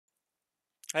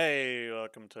Hey,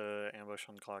 welcome to Ambush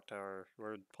on Clocktower.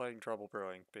 We're playing Trouble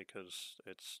Brewing because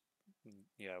it's,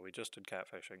 yeah, we just did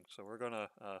catfishing, so we're gonna,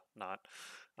 not.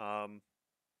 Um,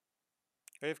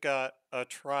 we've got a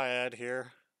triad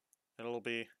here. It'll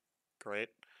be great.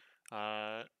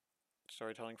 Uh,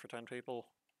 Storytelling for 10 people.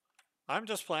 I'm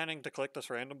just planning to click this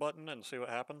random button and see what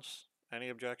happens. Any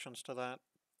objections to that?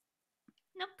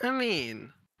 Nope. I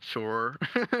mean, sure.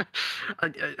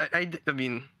 I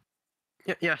mean,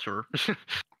 yeah, sure.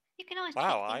 You can always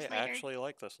Wow, tweak I things later. actually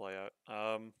like this layout.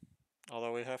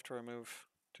 Although we have to remove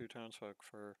 2 townsfolk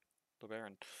for the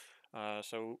Baron.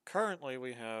 So currently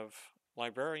we have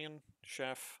librarian,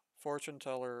 chef, fortune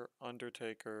teller,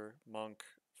 undertaker, monk,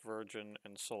 virgin,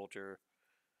 and soldier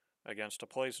against a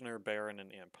poisoner, baron,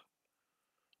 and imp.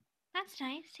 That's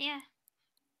nice, yeah.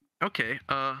 Okay,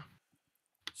 Poison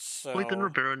So,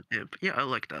 Baron Imp. Yeah, I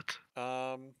like that.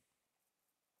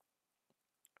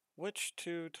 which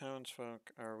 2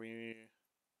 townsfolk are we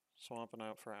swapping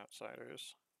out for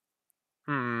outsiders?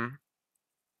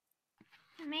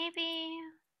 Maybe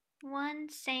one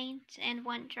saint and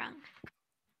one drunk.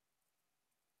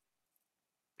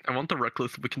 I want the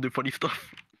Reckless so we can do funny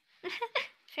stuff.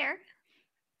 Fair.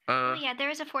 Oh yeah, there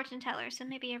is a fortune teller, so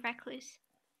maybe a recluse.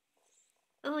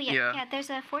 Oh yeah, there's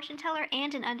a fortune teller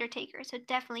and an undertaker, so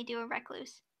definitely do a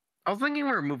recluse. I was thinking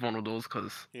we remove one of those,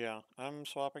 because... Yeah, I'm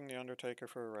swapping the undertaker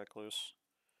for a recluse.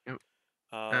 Yep.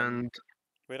 Um, And...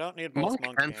 we don't need both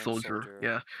monk and soldier,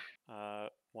 soldier. yeah.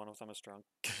 One of them is drunk.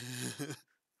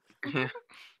 Yeah.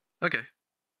 Okay.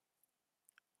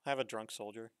 Have a drunk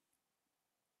soldier.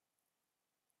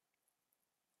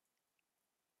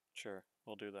 Sure,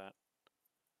 we'll do that.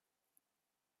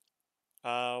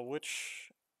 Which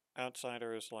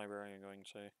outsider is librarian going to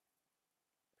say?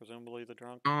 Presumably the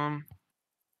drunk?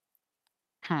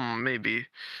 Maybe.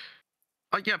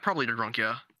 Yeah, probably the drunk,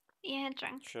 yeah. Yeah,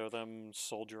 drunk. Show them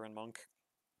soldier and monk.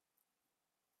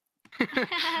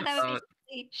 That would be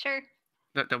sweet. Sure.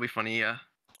 That'll be funny, yeah.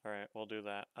 Alright, we'll do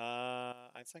that.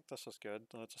 I think this is good.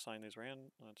 Let's assign these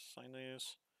Let's assign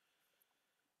these.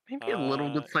 Maybe a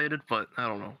little good-sided, but I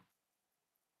don't know.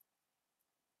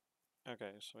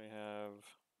 Okay, so we have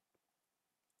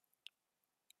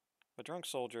a drunk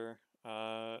soldier,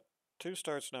 2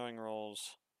 starts knowing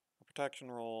rolls, a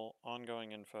protection roll,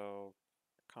 ongoing info,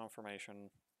 confirmation,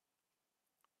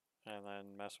 and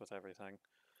then mess with everything.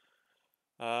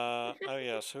 Oh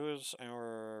yes, who is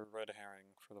our red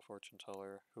herring for the fortune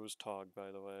teller? Who's Tog,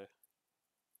 by the way?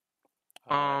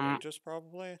 Aegis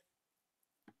probably?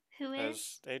 Who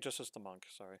is? Aegis is the monk,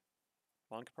 sorry.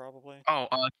 Monk probably? Oh,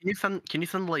 can you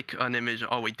send like an image?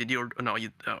 Oh wait, did you? No,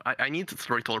 you. I need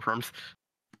storyteller terms.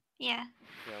 Yeah.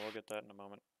 Yeah, we'll get that in a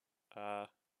moment.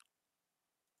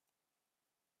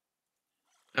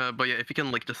 But yeah, if you can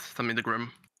like just send me the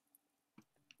Grim.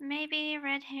 Maybe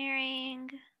red herring.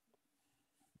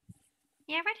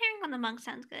 Yeah, red herring on the monk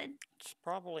sounds good. It's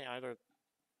probably either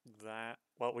that.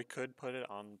 Well, we could put it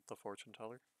on the fortune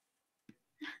teller.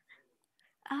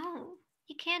 Oh,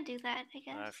 you can do that, I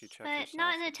guess. If you check but yourself,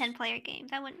 not in a 10-player game.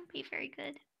 That wouldn't be very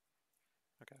good.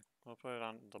 Okay, we'll put it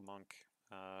on the monk.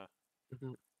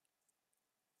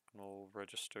 We'll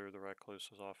register the recluse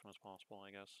as often as possible,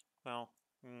 I guess. Well,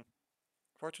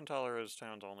 fortune teller is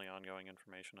town's only ongoing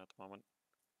information at the moment,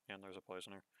 and there's a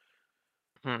poisoner.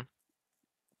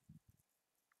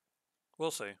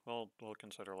 We'll see. We'll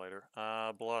consider later.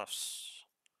 Bluffs.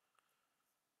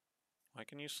 Why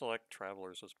can you select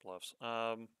travelers as bluffs?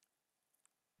 Oh,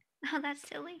 that's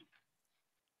silly.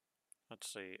 Let's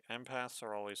see. Empaths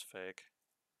are always fake.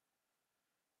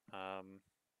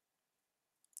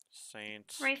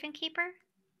 Saints. Ravenkeeper?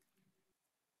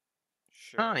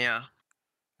 Sure. Oh yeah.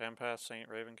 Empath, Saint,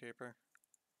 Ravenkeeper.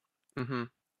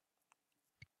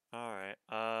 Alright.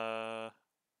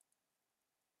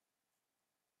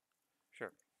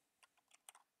 Sure.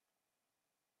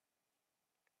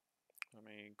 Let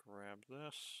me grab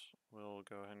this. We'll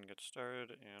go ahead and get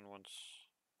started, and once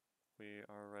we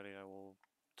are ready, I will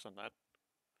send that.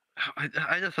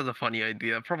 I just had a funny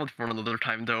idea, probably for another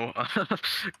time though.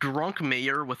 Drunk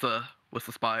mayor with a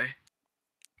spy.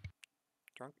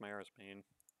 Drunk mayor is mean.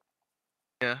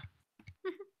 Yeah.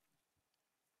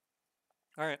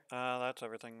 Alright, that's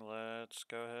everything. Let's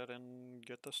go ahead and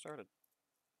get this started.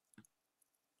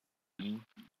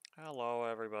 Hello,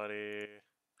 everybody.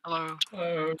 Hello.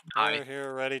 Hello. Hi. We're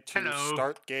here ready to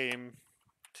start game,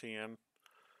 TM.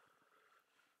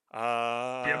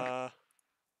 Yep.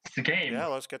 It's the game. Yeah,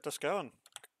 let's get this going.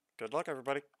 Good luck,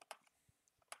 everybody.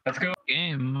 Let's go.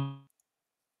 Game.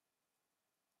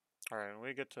 Alright,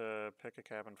 we get to pick a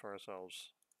cabin for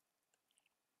ourselves.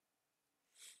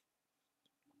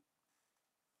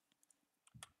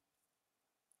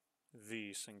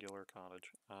 the singular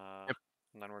cottage. Yep.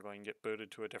 And then we're going to get booted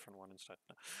to a different one instead.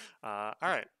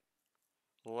 Alright.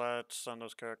 Let's send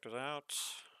those characters out.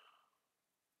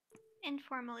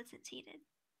 Informal isn't seated.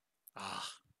 Ah.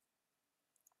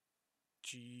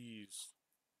 Jeez.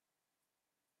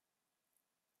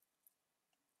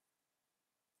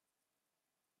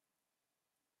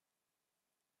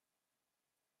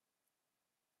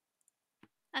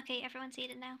 Okay, everyone's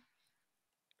seated now.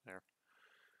 There.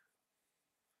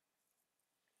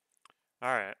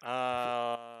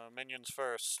 Alright, minions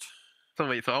first. So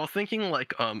wait, so I was thinking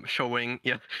like showing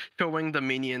the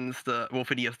minions the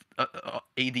Wolfity as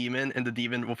a demon and the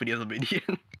demon Wolfity as a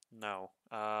minion. No.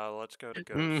 Let's go to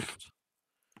Ghost.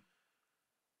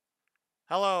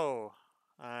 Hello!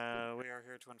 We are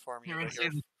here to inform you that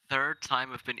the third time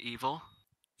we've been evil.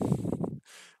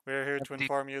 we are here to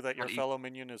inform you that your fellow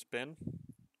minion is Bin.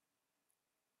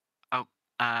 Oh,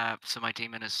 so my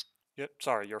demon is... Yep,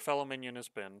 sorry, your fellow minion is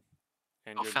Bin.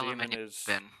 And your demon is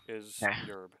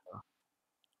Yerb.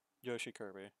 Yoshi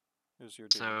Kirby is your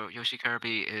demon. So Yoshi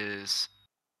Kirby is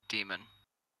demon.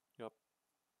 Yep.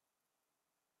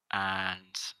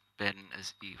 And Bin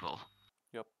is evil.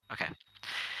 Yep. Okay.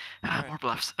 Right. More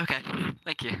bluffs. Okay.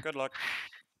 Thank you. Good luck.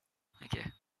 Thank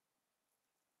you.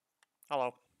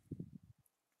 Hello.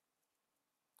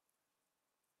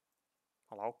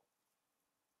 Hello.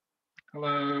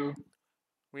 Hello.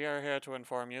 We are here to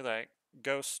inform you that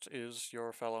Ghost is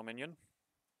your fellow minion.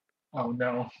 Oh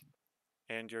no.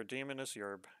 And your demon is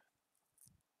Yerb.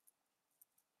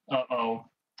 Uh-oh.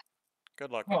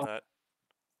 Good luck with that.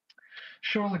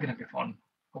 Surely gonna be fun.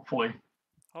 Hopefully.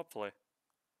 Hopefully.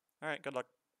 Alright, good luck.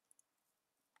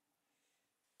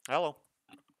 Hello.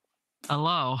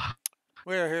 Hello.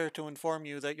 We are here to inform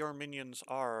you that your minions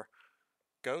are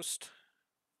Ghost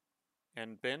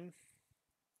and Bin.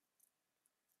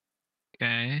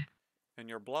 Okay. And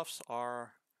your bluffs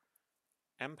are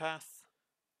Empath,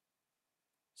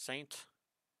 Saint,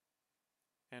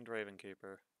 and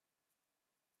Ravenkeeper.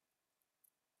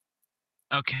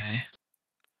 Okay.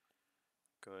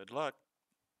 Good luck.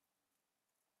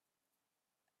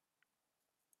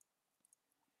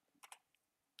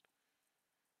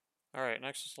 Alright,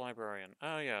 next is Librarian.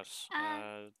 Oh, yes.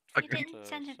 You didn't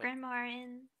send a grimoire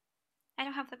in. I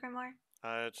don't have the grimoire.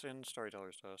 It's in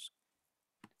Storyteller's Desk.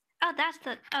 Oh, that's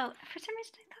the... Oh, for some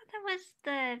reason I thought that was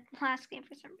the last game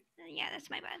for some reason. Yeah, that's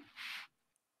my bad.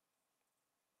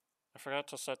 I forgot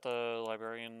to set the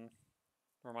Librarian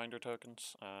reminder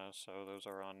tokens, so those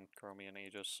are on Chromie and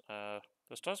Aegis.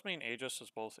 This does mean Aegis is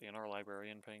both in our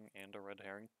Librarian ping and a red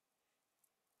herring.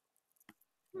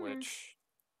 Which...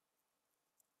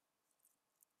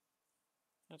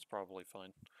 that's probably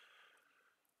fine.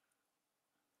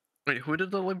 Wait, who did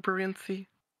the Librarian see?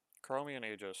 Chromie and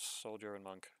Aegis, Soldier and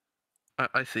Monk.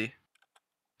 I see.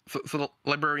 So the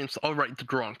Librarian's alright, the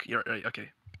drunk. You're right, okay.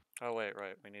 Oh wait,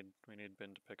 right. We need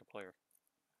Bin to pick a player.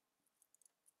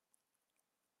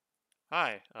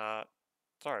 Hi,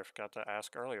 sorry, I forgot to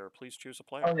ask earlier. Please choose a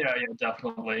player. Oh yeah,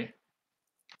 definitely.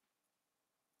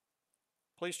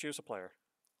 Please choose a player.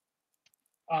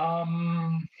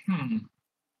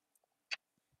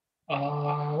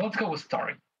 Let's go with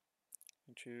Starry.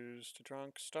 Choose to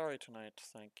drunk Starry tonight.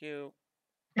 Thank you.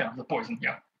 Yeah, the poison,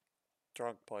 yeah.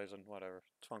 Drug, poison, whatever.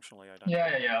 It's functionally identical.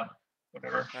 Yeah.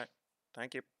 Whatever. Alright,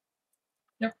 thank you.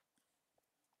 Yep.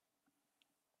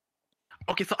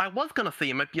 Okay, so I was gonna say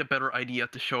it might be a better idea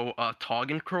to show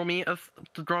Tog and Chromie as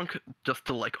the drunk, just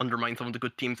to like undermine some of the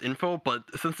good team's info, but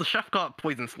since the chef got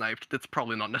poison sniped, that's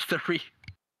probably not necessary.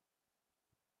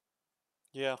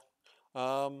 Yeah.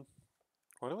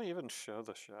 Where do we even show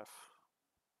the chef?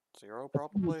 0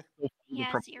 probably?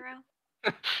 Yeah, 0.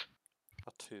 A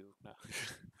 2, no.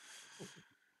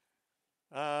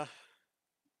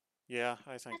 Yeah,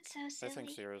 I think That's so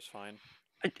silly. 0 is fine.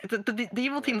 The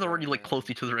evil team's already like close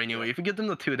to each other anyway. If you give them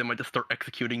the 2, they might just start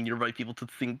executing nearby people who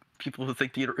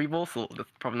think they're evil, so that's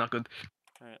probably not good.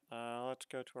 Alright, let's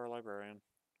go to our Librarian.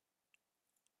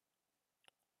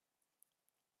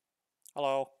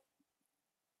 Hello.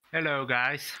 Hello,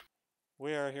 guys.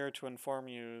 We are here to inform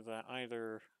you that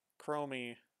either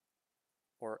Chromie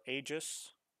or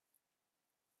Aegis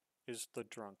is the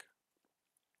drunk.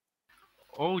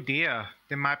 Oh dear,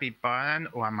 they might be burned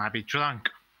or I might be drunk.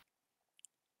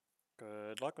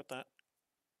 Good luck with that.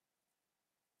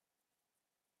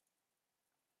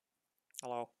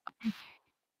 Hello.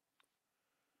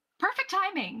 Perfect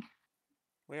timing.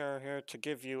 We are here to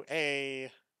give you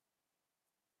a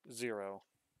 0.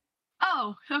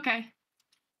 Oh, okay.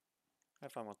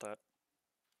 Have fun with that.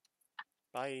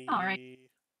 Bye. All right.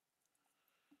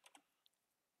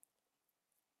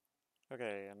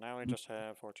 Okay, and now we just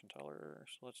have fortune teller,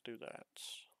 so let's do that.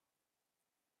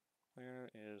 Where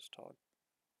is Tog?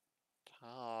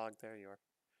 Tog, there you are.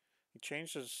 He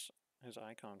changed his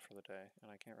icon for the day,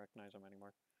 and I can't recognize him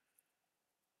anymore.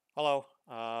 Hello,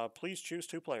 please choose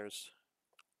 2 players.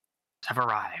 Have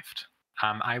arrived.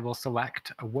 I will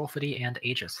select Wolfity and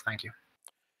Aegis, thank you.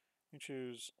 You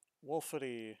choose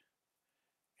Wolfity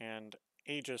and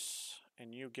Aegis,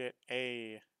 and you get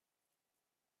a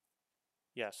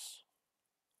yes.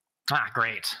 Ah,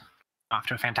 great. Off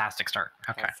to a fantastic start.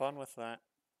 Okay. Have fun with that.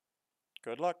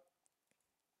 Good luck.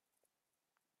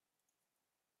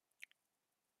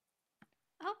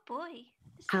 Oh boy,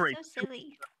 this Great. is so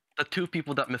silly. The 2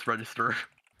 people that misregister.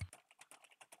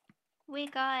 We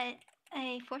got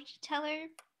a fortune teller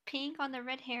pink on the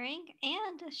red herring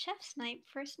and a chef snipe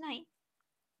first night.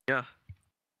 Yeah.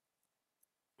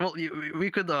 Well,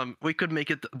 we could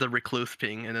make it the recluse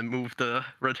ping and then move the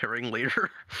red herring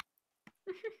later.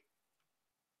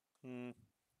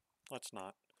 Let's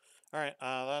not. Alright,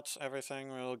 that's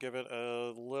everything. We'll give it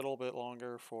a little bit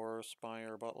longer for Spy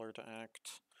or Butler to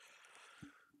act.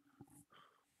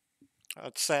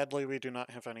 Sadly, we do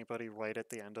not have anybody right at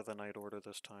the end of the night order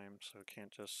this time, so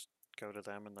can't just go to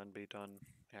them and then be done.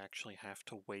 I actually have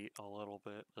to wait a little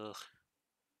bit. Ugh.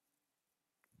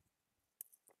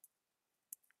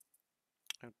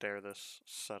 How dare this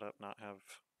setup not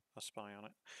have a spy on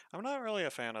it. I'm not really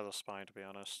a fan of the spy, to be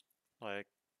honest. Like,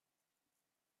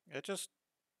 it just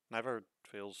never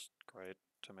feels great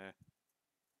to me. A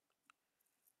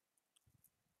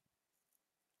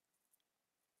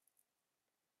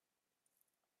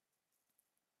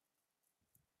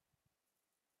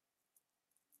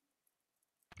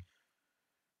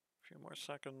few more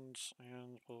seconds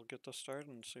and we'll get this started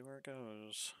and see where it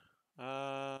goes.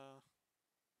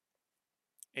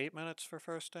 8 minutes for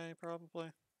first day,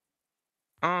 probably.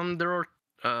 There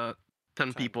are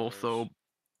 10 people, players. so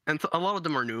and a lot of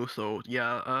them are new, so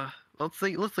yeah, let's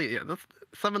say yeah, that's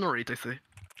 7 or 8 I say. I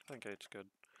think 8's good.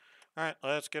 Alright,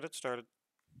 let's get it started.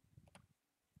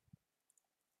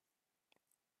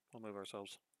 We'll move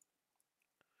ourselves.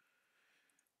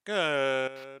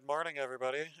 Good morning,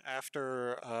 everybody.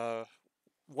 After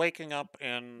waking up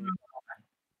in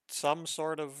some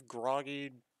sort of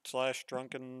groggy /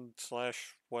 drunken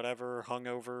 / whatever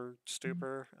hungover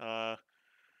stupor,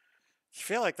 you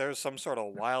feel like there's some sort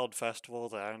of wild festival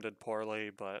that ended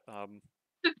poorly, but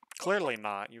clearly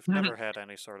not. You've never had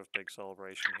any sort of big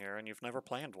celebration here, and you've never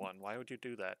planned one. Why would you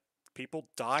do that? People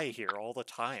die here all the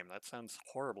time. That sounds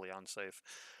horribly unsafe.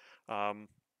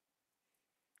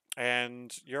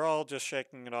 And you're all just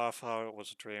shaking it off, how it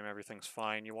was a dream, everything's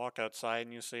fine. You walk outside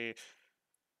and you see,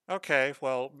 okay,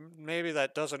 well, maybe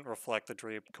that doesn't reflect the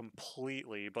dream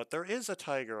completely, but there is a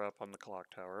tiger up on the clock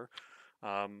tower,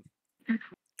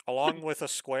 along with a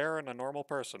square and a normal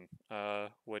person,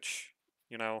 which,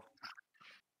 you know,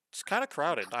 it's kind of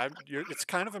crowded. It's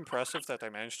kind of impressive that they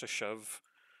managed to shove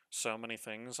so many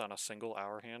things on a single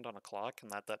hour hand on a clock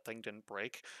and that thing didn't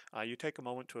break. You take a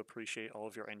moment to appreciate all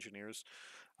of your engineers.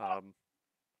 And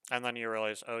then you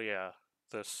realize, oh yeah,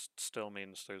 this still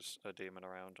means there's a demon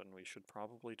around and we should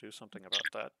probably do something about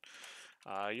that.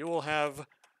 You will have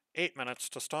 8 minutes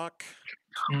to stalk.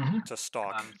 To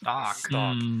stalk. Stalk.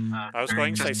 I was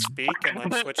going to say speak and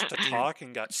then switch to talk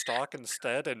and got stalk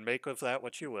instead and make of that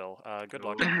what you will. Good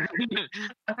luck. I'm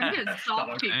gonna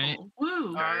stalk people.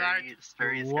 Woo! Alright.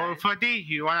 Wolfity,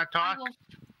 you wanna talk?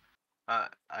 I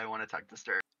want to talk to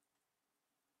Stir.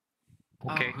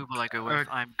 Okay. Oh, who will I go with?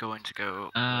 I'm going to go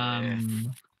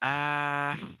with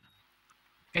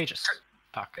Aegis.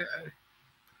 Talk.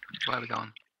 Where are we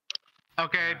going?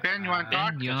 Okay, Ben, you wanna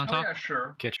talk? You wanna talk? Yeah,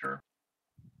 sure. Get sure.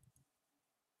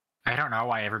 I don't know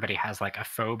why everybody has like a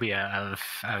phobia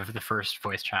of the first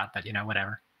voice chat, but you know,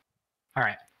 whatever. All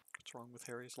right. What's wrong with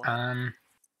Harry's life?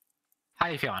 How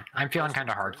you feeling? I'm feeling kind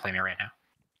of hard claiming right now.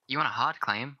 You want a hard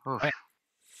claim? Oof. If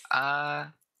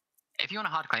you want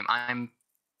a hard claim,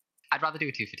 I'd rather do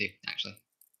a 2 for 2, actually.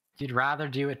 You'd rather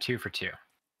do a 2 for 2. Go.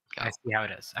 I see how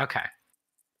it is. Okay.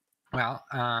 Well,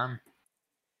 in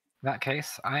that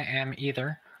case, I am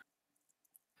either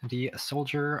the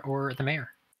soldier or the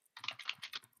mayor.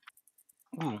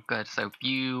 Ooh, good. So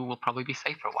you will probably be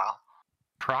safe for a while.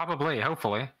 Probably,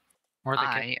 hopefully. Or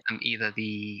I am either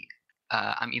the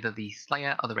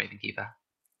Slayer or the Raven Keeper.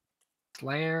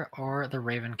 Slayer or the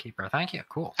Raven Keeper. Thank you.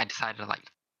 Cool. I decided to like.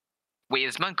 Wait,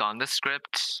 is Monk on the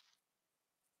script?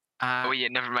 Oh yeah,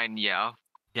 never mind. Yeah.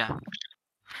 Yeah.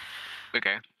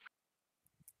 Okay.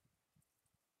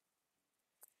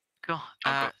 Cool.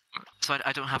 So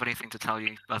I don't have anything to tell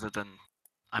you other than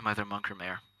I'm either monk or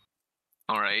mayor.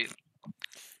 All right.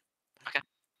 Okay.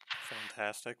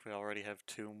 Fantastic. We already have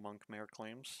 2 monk mare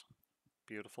claims.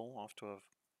 Beautiful. Off to a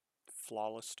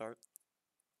flawless start.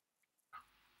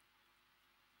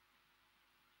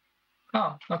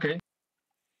 Oh, okay.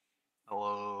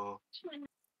 Hello.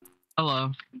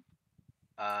 Hello.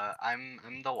 I'm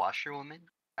the washerwoman.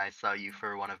 I saw you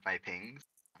for one of my pings.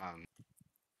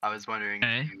 I was wondering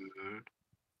if you.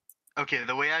 Okay,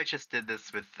 the way I just did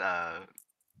this with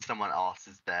someone else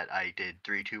is that I did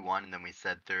 3, 2, 1, and then we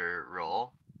said their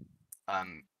role.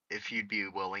 If you'd be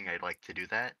willing, I'd like to do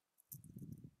that.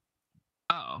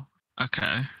 Oh,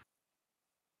 okay.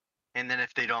 And then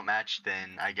if they don't match,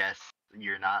 then I guess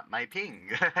you're not my ping.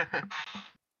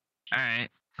 Alright.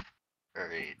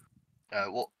 Alright.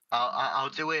 Well, I'll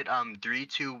do it. 3,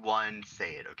 2, 1.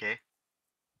 Say it. Okay.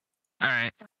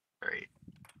 Alright. Alright.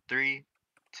 3,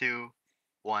 2,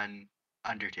 1.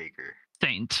 Undertaker.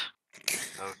 Saint.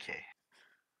 Okay.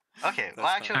 Okay. Well,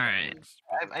 That's actually, not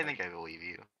Alright. I think I believe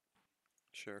you.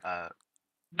 Sure.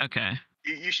 Okay.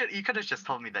 You could have just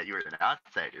told me that you were an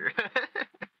outsider.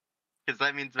 Because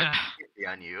that means that be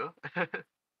on you.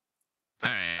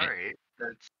 Alright. Alright.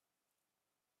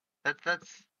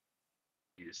 That's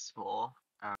useful.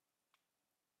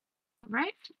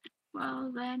 Right.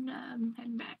 Well then,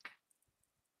 heading back.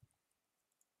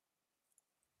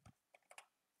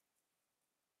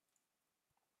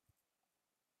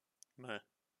 Meh.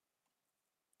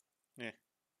 Yeah.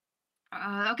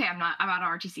 Okay, I'm not. I'm out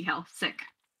of RTC health. Sick.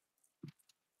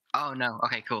 Oh no.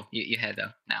 Okay, cool. You're here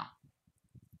though now.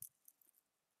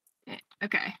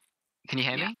 Okay. Can you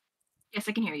hear me? Yes,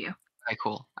 I can hear you. Okay,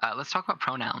 cool. Let's talk about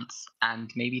pronouns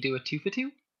and maybe do a 2 for 2.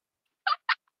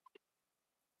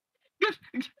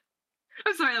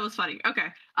 I'm sorry, that was funny. Okay.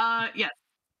 Yes.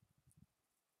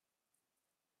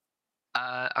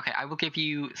 Okay, I will give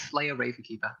you Slayer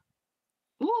Ravenkeeper.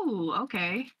 Ooh,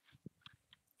 okay.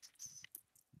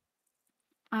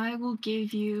 I will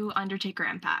give you Undertaker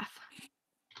Empath.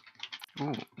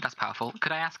 Ooh, that's powerful.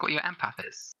 Could I ask what your empath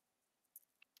is?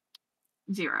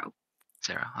 0.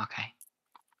 0. Okay.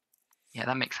 Yeah,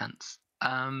 that makes sense.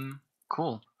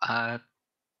 Cool. Alright,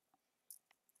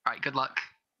 good luck.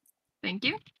 Thank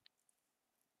you.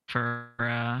 For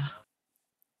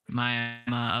my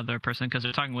other person, because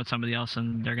they're talking with somebody else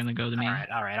and they're gonna go to me.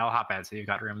 Alright, I'll hop out so you've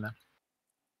got room then.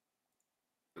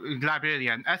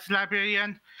 Librarian. As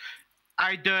librarian,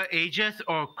 either Aegis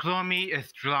or Chromie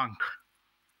is drunk.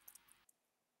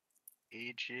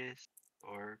 Aegis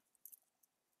or.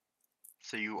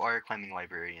 So you are claiming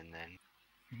librarian then?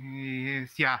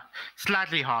 Yes, yeah,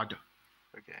 slightly hard.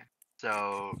 Okay.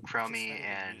 So Chromie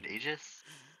and Aegis?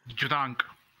 Drunk.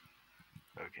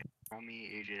 Okay. Chromie,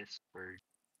 Aegis, or.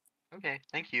 Okay,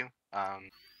 thank you.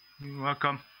 You're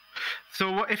welcome.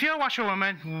 So if you're a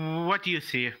washerwoman, what do you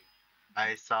see?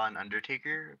 I saw an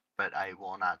Undertaker, but I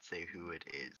will not say who it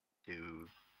is to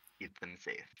keep them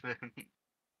safe.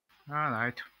 All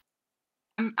right.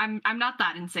 I'm not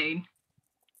that insane.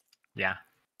 Yeah.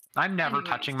 I'm never Anyways.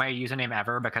 touching my username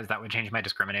ever because that would change my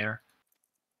discriminator.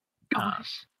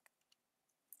 Gosh.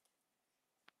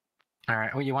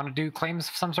 Alright, well, you want to do claims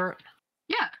of some sort?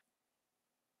 Yeah.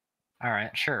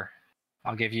 Alright, sure.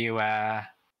 I'll give you,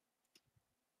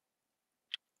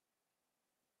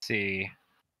 see.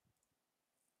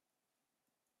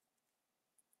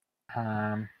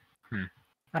 I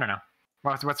don't know.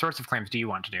 What sorts of claims do you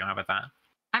want to do? How about that?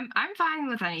 I'm fine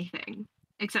with anything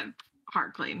except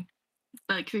hard claim.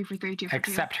 Like 3 for 3, 2 for 2.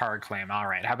 Except hard claim.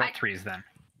 Alright, how about 3s then?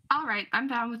 Alright, I'm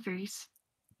down with 3s.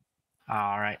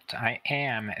 Alright, I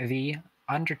am the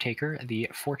Undertaker, the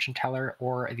Fortune Teller,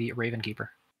 or the Raven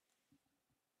Keeper.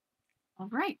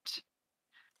 Alright.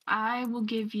 I will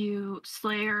give you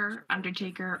Slayer,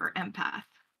 Undertaker, or Empath.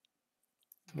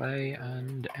 Slay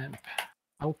and Imp.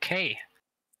 Okay.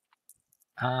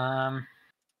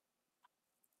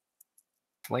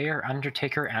 Slayer,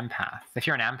 Undertaker, Empath. If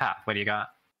you're an empath, what do you got?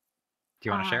 Do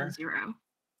you want to share? 0.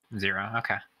 0,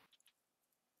 okay.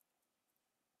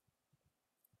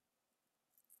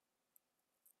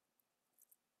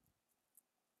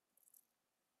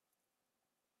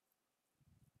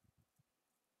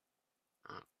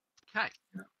 Okay.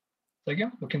 So yeah,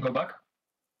 we can go back.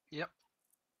 Yep.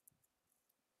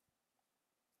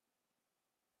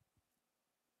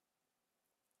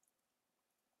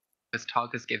 Because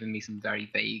Tog has given me some very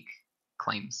vague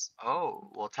claims. Oh,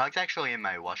 well, Tug's actually in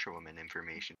my washerwoman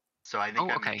information. So I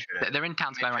think okay. They're in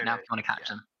Town Square right now if you want to catch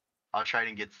them. I'll try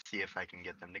to see if I can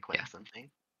get them to claim something.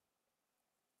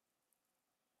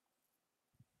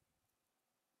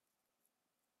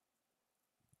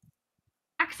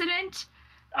 Accident,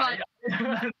 but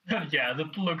yeah,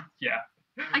 that looked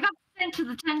I got sent to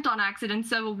the tent on accident,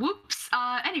 so whoops.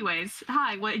 Anyways,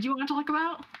 hi, what do you want to talk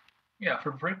about? Yeah,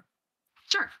 feel free.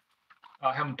 Sure.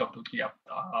 I haven't talked to Kia.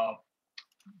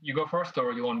 You go first,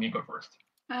 or you want me to go first?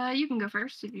 You can go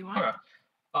first if you want. Okay.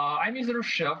 I'm either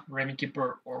chef, Remy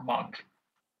Keeper, or monk.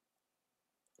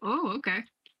 Oh, okay.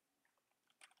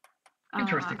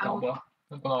 Interesting combo.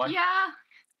 Yeah.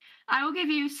 I will give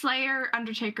you Slayer,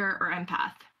 Undertaker, or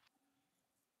Empath.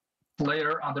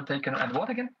 Slayer, Undertaker, and what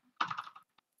again?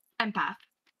 Empath.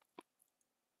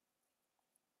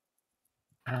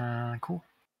 Cool.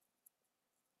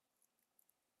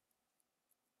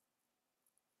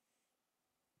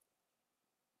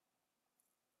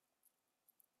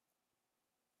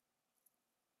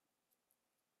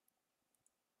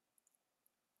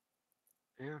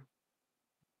 Yeah.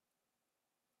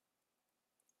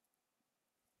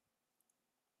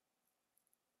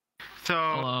 So,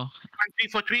 Hello. 3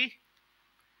 for 3?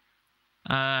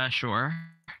 Sure.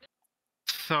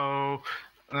 So,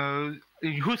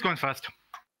 who's going first?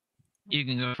 You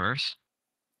can go first.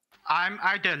 I'm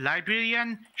either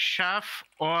librarian, chef,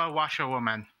 or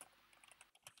washerwoman.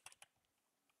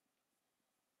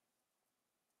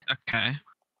 Okay.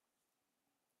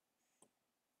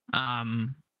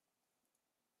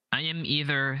 I am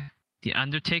either the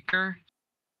Undertaker,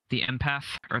 the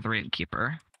Empath, or the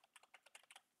Ravenkeeper.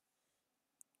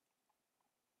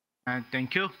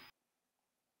 Thank you.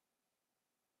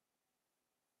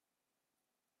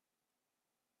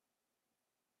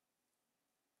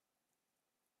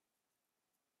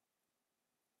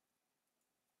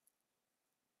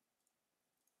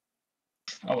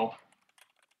 Oh.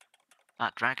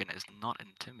 That dragon is not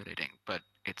intimidating, but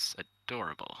it's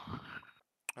adorable.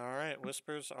 Alright,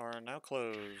 whispers are now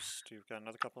closed. You've got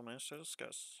another couple of minutes to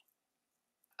discuss.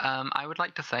 I would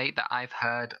like to say that I've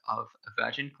heard of a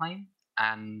virgin claim,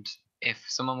 and if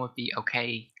someone would be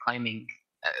okay claiming,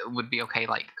 would be okay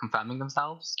like confirming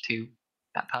themselves to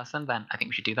that person, then I think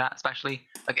we should do that. Especially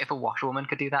like if a washerwoman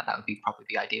could do that, that would be probably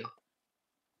the ideal.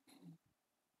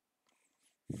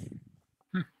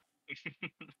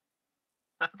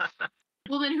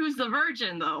 Well, then who's the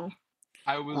virgin, though?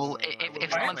 Well,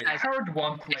 if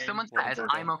someone says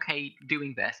I'm okay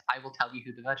doing this, I will tell you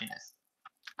who the virgin is.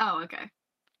 Oh, okay.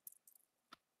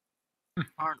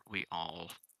 Aren't we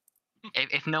all?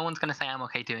 If no one's gonna say I'm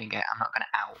okay doing it, I'm not gonna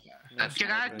out.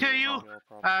 Can I tell you?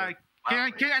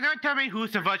 Can anyone tell me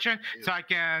who's the virgin so I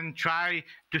can try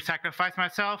to sacrifice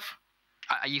myself?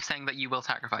 Are you saying that you will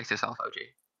sacrifice yourself, OG?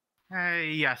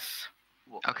 Yes.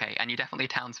 Okay, and you're definitely a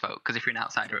townsfolk, because if you're an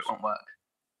outsider, it won't work.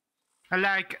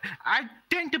 Like, I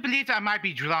tend to believe I might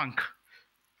be drunk.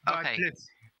 Okay.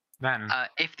 Then.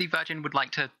 If the virgin would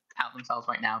like to out themselves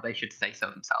right now, they should say so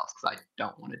themselves, because I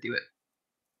don't want to do it.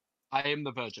 I am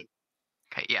the virgin.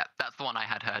 Okay, yeah, that's the one I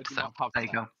had heard, so there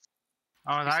you go.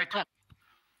 Alright.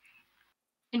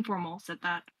 Informal said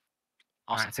that.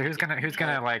 Alright, so who's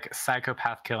gonna like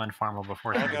psychopath kill Informal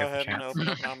before I'll he go gets the ahead and chance? open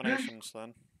up nominations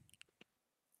then.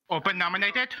 Open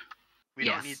nominated? We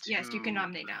don't need to... Yes, you can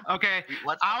nominate now. Okay,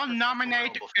 I'll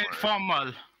nominate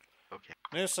Informal. Okay.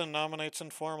 Newson nominates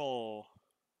Informal.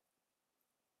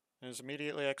 Is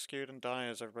immediately executed and die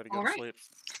as everybody goes to sleep.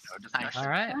 All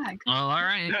right. Well, all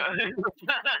right.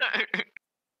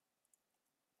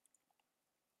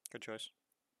 Good choice.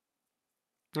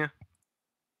 Yeah.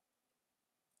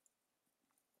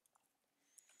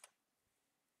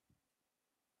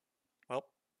 Well,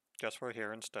 guess we're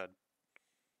here instead.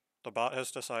 The bot has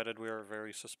decided we are a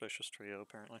very suspicious trio,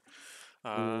 apparently.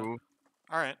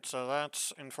 Alright, so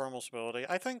that's Informal's ability.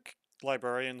 I think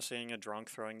Librarian seeing a drunk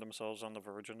throwing themselves on the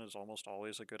Virgin is almost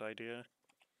always a good idea.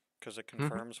 Because it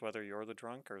confirms whether you're the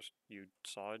drunk or you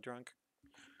saw a drunk.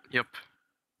 Yep.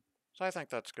 So I think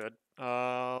that's good.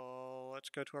 Let's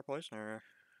go to our poisoner.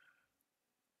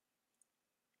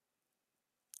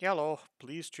 Hello,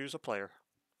 please choose a player.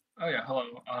 Oh yeah,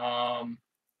 hello.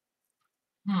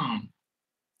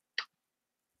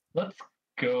 Let's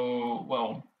go,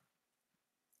 well...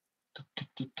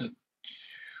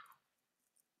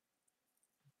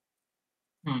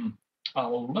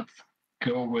 let's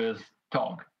go with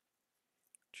Tog.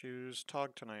 Choose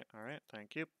Tog tonight. Alright,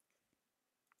 thank you.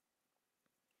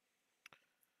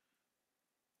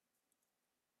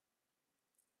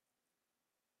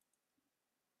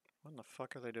 What in the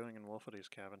fuck are they doing in Wolfity's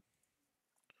cabin?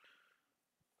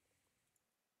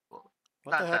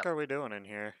 What the heck are we doing in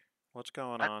here? What's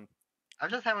going on? I'm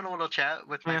just having a little chat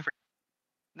with my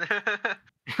friend.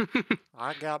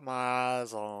 I got my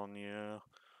eyes on you.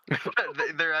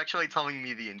 They're actually telling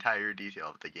me the entire detail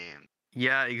of the game.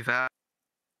 Yeah, exactly.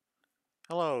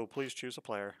 Hello, please choose a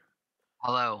player.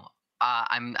 Hello.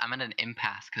 I'm at an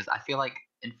impasse because I feel like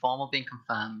Informal being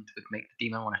confirmed would make the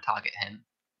demon want to target him,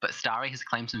 but Starry has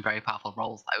claimed some very powerful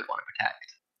roles that I would want to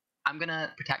protect. I'm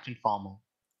gonna protect Informal.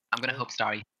 I'm gonna hope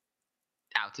Starry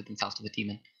outed themselves to the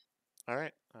demon. All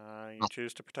right. You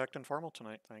choose to protect Informal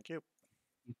tonight. Thank you.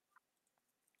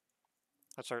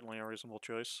 That's certainly a reasonable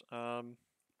choice. All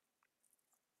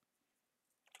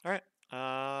right.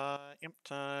 Imp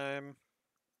time.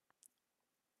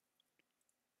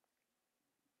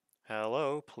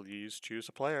 Hello. Please choose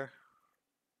a player.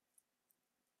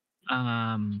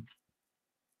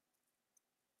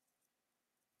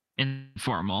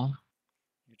 Informal.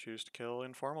 You choose to kill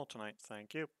Informal tonight.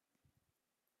 Thank you.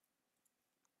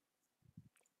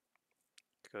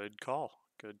 Good call.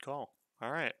 Good call.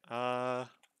 All right.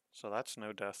 So that's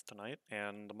no death tonight,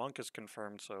 and the monk is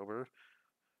confirmed sober.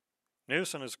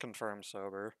 Newson is confirmed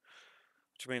sober,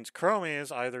 which means Chromie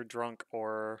is either drunk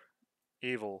or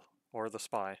evil or the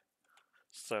spy.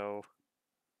 So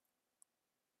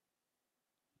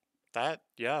that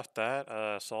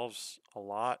solves a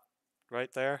lot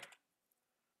right there.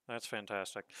 That's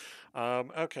fantastic.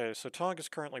 Okay, so Tog is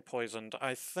currently poisoned.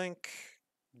 I think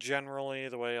generally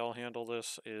the way I'll handle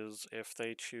this is if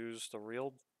they choose the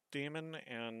real demon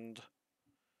and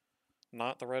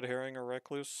not the red herring or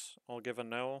recluse, I'll give a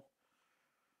no.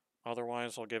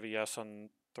 Otherwise, I'll give a yes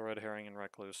on the red herring and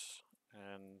recluse,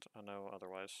 and a no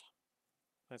otherwise.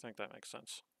 I think that makes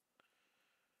sense.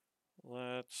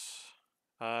 Let's...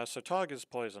 so Tog is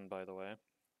poisoned, by the way.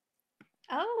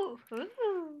 Oh,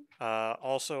 ooh.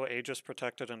 Also, Aegis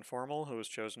protected Informal, who was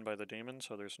chosen by the demon,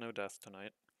 so there's no death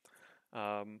tonight.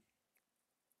 I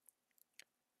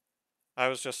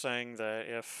was just saying that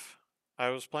if... I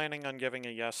was planning on giving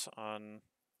a yes on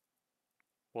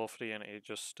Wolfie and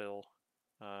Aegis still,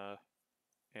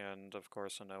 and of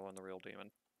course a no on the real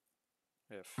demon,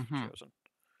 if chosen.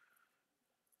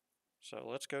 So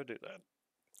let's go do that.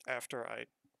 After I...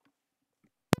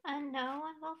 A no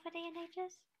on Wolfity and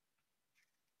Aegis?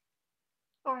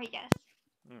 Or a yes?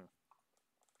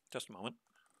 Just a moment.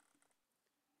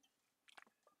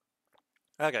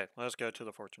 Okay, let's go to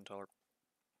the fortune teller,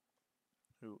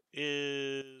 who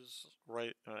is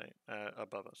right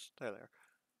above us. There.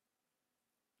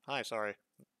 Hi, sorry.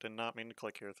 Did not mean to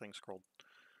click here. Things scrolled.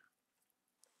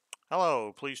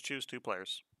 Hello, please choose 2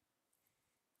 players.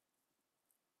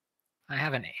 I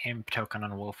have an imp token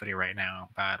on Wolfity right now,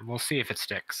 but we'll see if it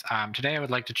sticks. Today I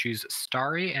would like to choose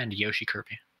Starry and Yoshi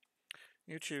Kirby.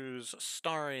 You choose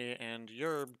Starry and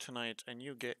Yerb tonight, and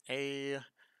you get a...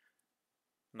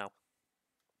 no.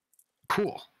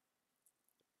 Cool.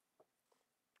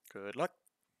 Good luck.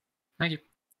 Thank you.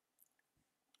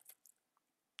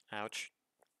 Ouch.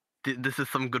 This is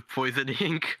some good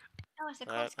poisoning. That was a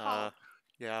close call.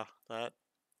 Yeah, that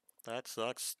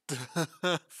sucks.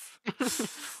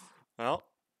 Well,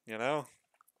 you know,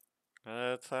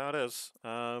 that's how it is.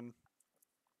 Alright,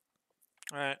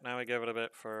 now we give it a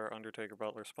bit for Undertaker,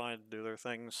 Butler, Spine to do their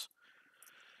things.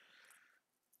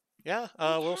 Yeah,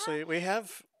 we'll see. We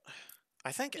have...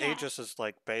 I think Aegis is,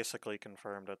 like, basically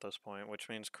confirmed at this point, which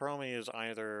means Chromie is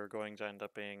either going to end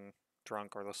up being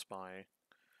drunk or the spy.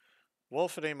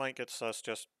 Wolfity might get sus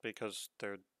just because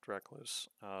they're recluse.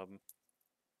 I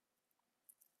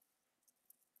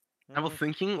was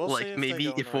thinking, we'll like, maybe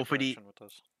if Wolfity...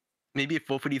 Maybe if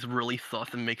Wolfity's really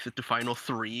sus and makes it to final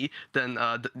 3, then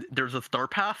there's a star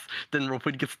pass, then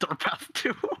Wolfity gets star pass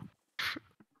too.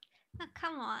 Oh,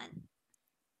 come on.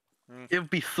 It would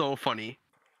be so funny.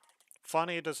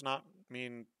 Funny does not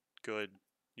mean good,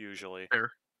 usually.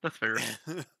 Fair. That's fair.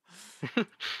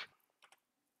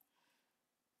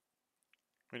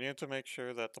 We need to make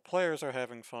sure that the players are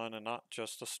having fun and not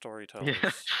just the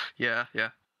storytellers. Yeah.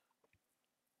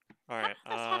 Alright,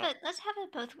 let's have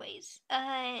it both ways.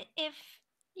 If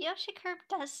Yoshi Curb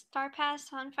does Star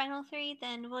Pass on Final 3,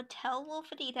 then we'll tell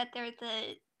Wolfity that they're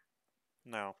the...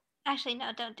 No. Actually,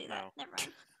 no, don't do that. Never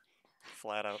mind.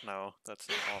 Flat out no. That's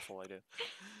an awful idea.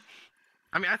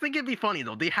 I mean, I think it'd be funny,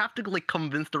 though. They have to, like,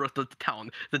 convince the rest of the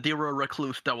town that they were a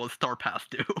recluse that was star pass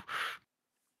to.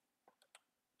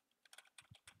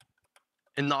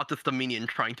 And not just a minion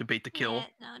trying to bait the kill. Yeah,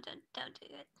 no, don't do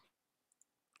it.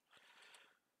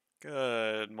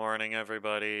 Good morning,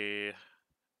 everybody.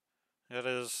 It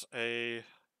is a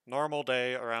normal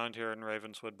day around here in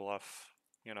Ravenswood Bluff.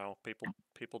 You know,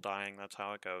 people dying, that's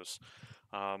how it goes.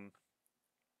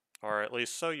 Or at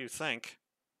least so you think.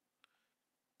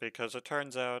 Because it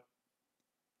turns out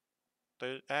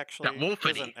there actually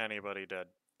isn't anybody dead.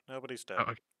 Nobody's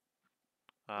dead.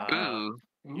 You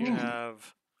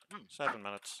have 7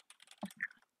 minutes.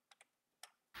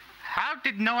 How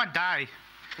did no one die?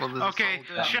 Well, okay,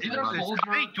 Starry, do you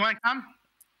want to come?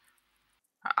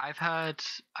 I've heard,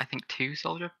 I think, 2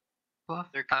 soldier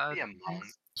bluff. There could be a monk.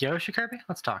 Yoshi Kirby,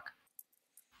 let's talk.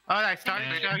 All right, start.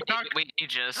 Wait,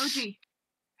 Aegis. OG.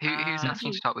 Who's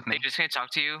asking to talk with me? Aegis, can I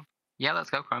talk to you? Yeah, let's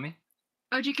go, Chromie.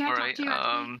 OG, can I talk to you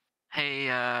actually? Hey,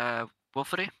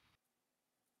 Wolfity?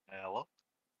 Hello?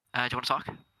 Do you want to talk?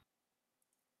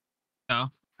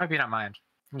 No. Hope you don't mind.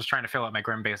 I'm just trying to fill out my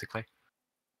Grim, basically.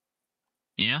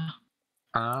 Yeah.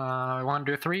 Want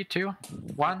to do 3, 2,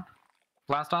 1?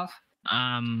 Blast off?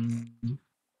 I'll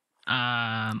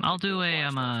do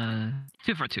a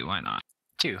 2 for 2. Why not?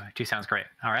 2 sounds great.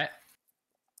 All right.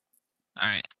 All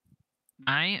right.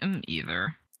 I am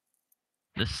either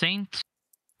the Saint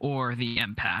or the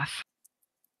Empath.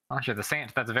 Well, if you're the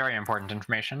Saint, that's very important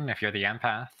information. If you're the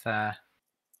Empath,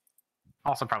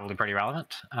 also probably pretty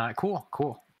relevant. Cool.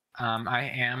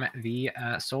 I am the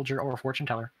Soldier or Fortune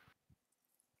Teller.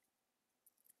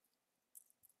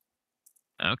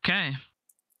 Okay.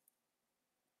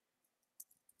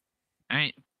 All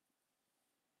right.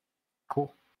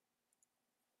 Cool.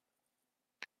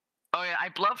 Oh yeah,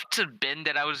 I'd love to bend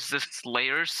that I was the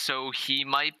Slayer, so he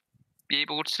might be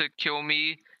able to kill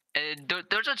me. And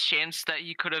there's a chance that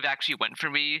he could have actually went for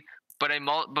me, but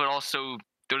but also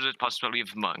there's a possibility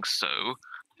of monks. So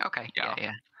okay,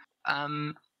 yeah.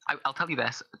 I'll tell you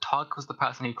this: Tog was the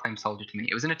person who claimed soldier to me.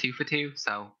 It was in a 2 for 2,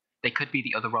 so they could be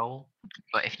the other role.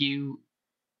 But if you,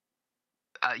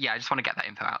 I just want to get that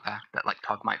info out there that like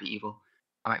Tog might be evil.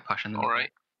 I might push on them. All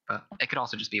right, but it could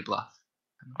also just be a bluff.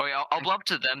 Oh yeah, I'll bluff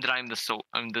to them that I'm the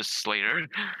Slayer.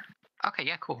 Okay,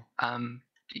 yeah, cool.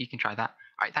 You can try that.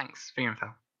 All right, thanks for your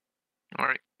info. All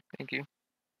right, thank you.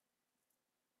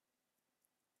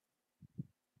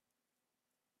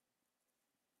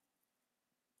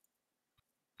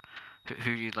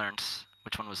 Who you learned?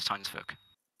 Which one was the townsfolk?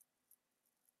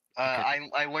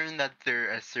 I learned that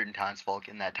there are certain townsfolk,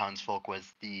 and that townsfolk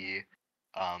was the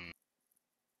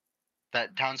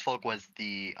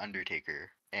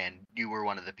Undertaker, and you were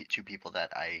one of the 2 people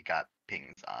that I got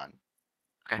pings on.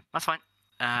 Okay, that's fine.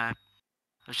 I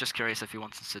was just curious if you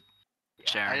wanted to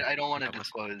share. I don't want to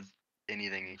disclose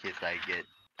anything in case I get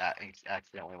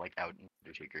accidentally like out in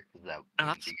Undertaker, because that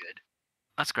wouldn't be good.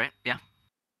 That's great. Yeah.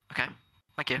 Okay.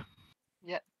 Thank you.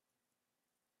 Yeah.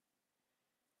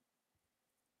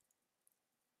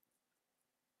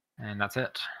 And that's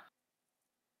it.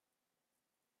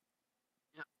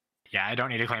 Yeah, I don't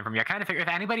need a claim from you. I kind of figure if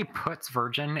anybody puts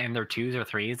Virgin in their 2s or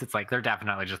 3s, it's like they're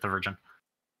definitely just the Virgin.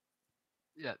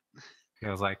 Yeah.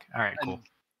 Feels like, all right, cool.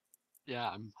 Yeah,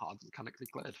 I'm hard mechanically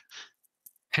cleared.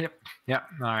 Yep.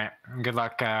 All right. Good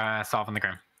luck solving the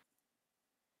Grim.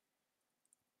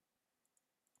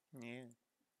 Yeah.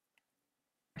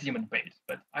 Demon bait,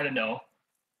 but I don't know.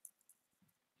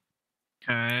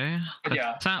 Okay. But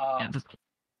yeah.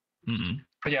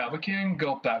 But yeah, we can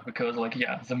go back because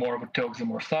the more we talk, the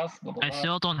more sus. Blah, blah, I blah.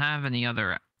 still don't have any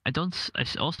other. I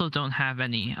also don't have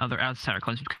any other outsider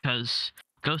claims because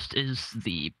Ghost is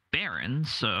the Baron.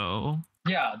 So.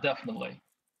 Yeah, definitely.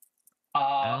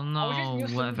 I don't know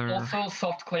whether. Also,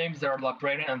 soft claims that are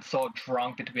liberated and so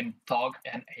drunk between Tog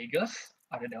and Aegis.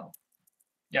 I don't know.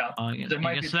 Yeah, there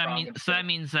might be drunk. So that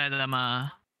means that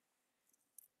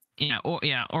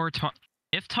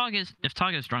if Tog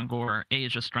is drunk or A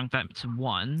is just drunk, that's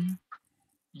 1.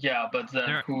 Yeah, but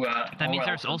then that means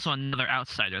there's also another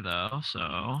outsider though.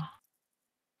 So.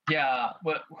 Yeah,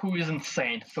 but who isn't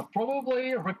Saint? So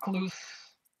probably Recluse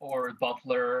or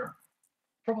Butler.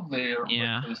 Probably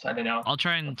Recluse. I don't know. I'll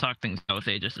try and talk things out with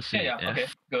A just to see. Yeah. Okay.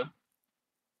 Good.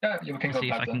 Yeah, we can go see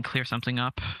back if I can clear something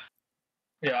up.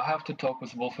 Yeah, I have to talk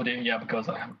with Wolfody. Yeah, because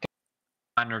I have.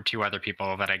 1 or 2 other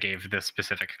people that I gave this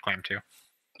specific claim to.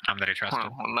 That I trusted.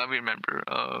 Hold on, let me remember.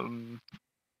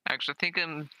 Actually, I think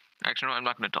Actually, no, I'm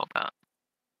not going to tell that.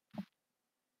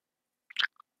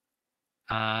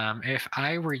 If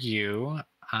I were you,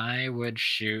 I would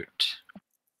shoot.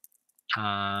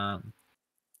 Probably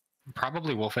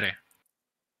Wolfity.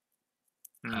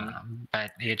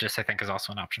 But Aegis, I think, is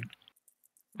also an option.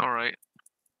 All right.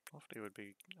 Wolfity would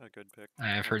be a good pick.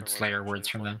 I've heard Slayer words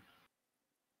from them.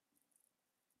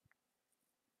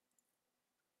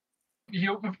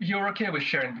 You're okay with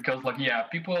sharing because,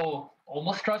 people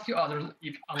almost trust you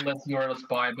unless you're a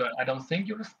spy, but I don't think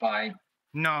you're a spy.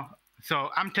 No, so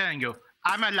I'm telling you,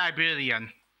 I'm a librarian.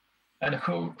 And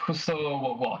who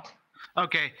saw what?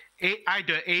 Okay,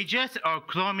 either Aegis or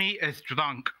Chromie is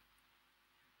drunk.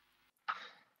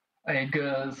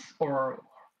 Aegis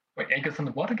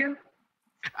and what again?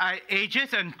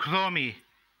 Aegis and Chromie.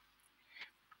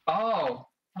 Oh,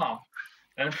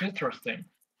 that's interesting.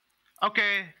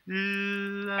 Okay.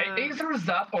 Either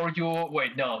that or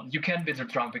you can't be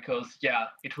drunk because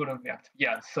it wouldn't react.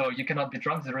 Yeah, so you cannot be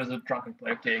drunk. There is a drunken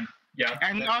player game. Yeah.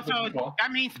 And that's a also, good one.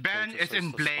 that means Ben Aegis is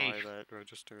in the play. spy that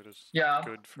registered is Yeah,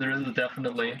 good for there is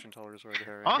definitely. fortune teller's red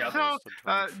herring. Also, and there's the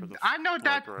drunk for the I know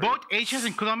that library. both Aegis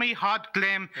and Chromie hard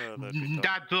claim that'd be tough.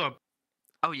 that group.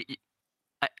 Oh, you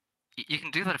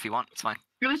can do that if you want. It's fine.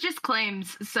 It was just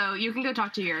claims, so you can go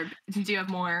talk to Yerb since you have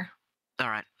more. All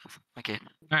right. Thank you.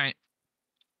 All right.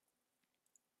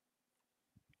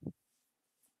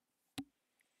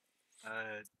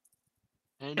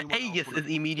 Aegis is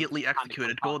immediately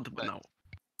executed. Gold, no.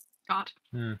 God.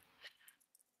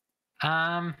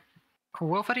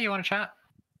 Wolfa, do you want to chat?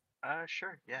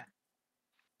 Sure, yeah.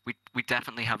 We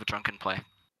definitely have a drunken play.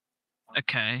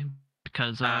 Okay,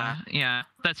 because yeah,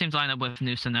 that seems lined up with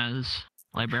Newson as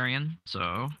librarian.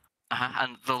 So.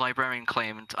 And the librarian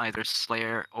claimed either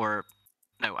Slayer or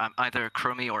either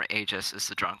Chromie or Aegis is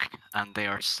the drunk, and they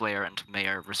are Slayer and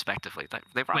Mayor respectively.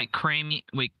 They Wait,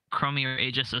 Chromie or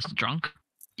Aegis is drunk?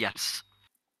 Yes.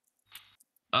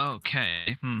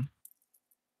 Okay.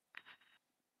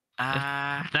 If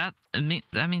that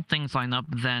means things line up,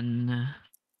 then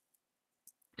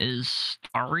is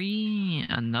Starry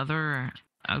another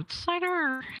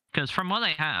outsider? Because from what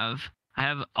I have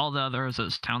all the others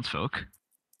as townsfolk.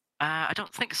 I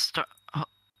don't think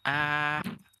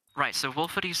right, so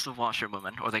Wolfie's the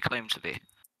washerwoman, or they claim to be.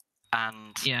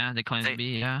 And yeah, they claim to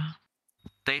be, yeah.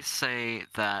 They say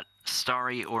that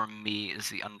Starry or me is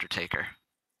the Undertaker.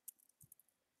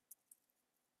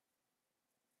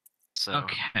 So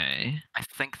okay. I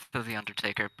think they're the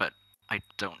Undertaker, but I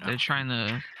don't know. They're trying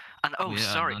to. And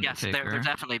sorry, yes, they're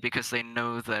definitely, because they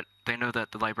know that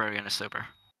the librarian is sober.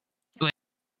 Wait.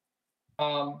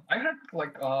 I had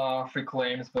like 3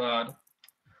 claims, but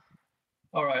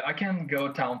all right, I can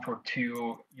go down for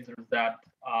 2. Either that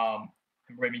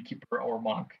Raven Keeper or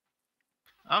Monk.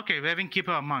 Okay, Raven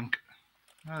Keeper or Monk.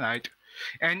 All right,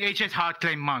 and Aegis hard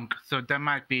claim Monk, so that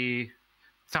might be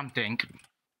something.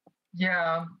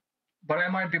 Yeah, but I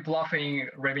might be bluffing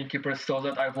Raven Keeper so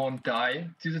that I won't die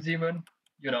to the demon.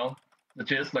 You know,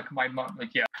 which is like my mom.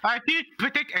 Like yeah. If you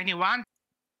predict anyone,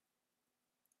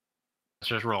 let's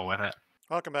just roll with it.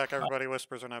 Welcome back, everybody.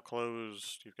 Whispers are now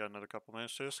closed. You've got another couple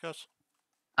minutes to discuss.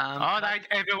 All right,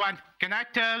 everyone. Can I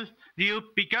tell you,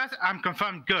 because I'm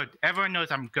confirmed good. Everyone knows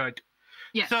I'm good.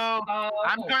 Yes. So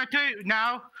I'm going to tell you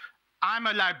now. I'm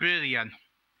a librarian.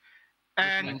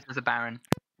 And which means there's a Baron.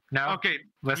 No. Okay.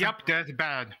 Listen. Yep, there's a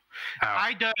Baron. Oh.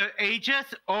 Either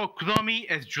Aegis or Chromie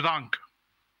is drunk.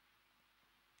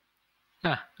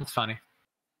 Yeah, that's funny.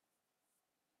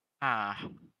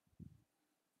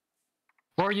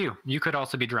 Or you. You could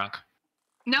also be drunk.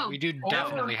 No. We do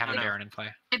definitely have a Baron in play.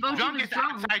 If OG Drunk was is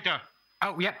drunk. outsider.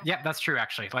 Oh, yep, that's true,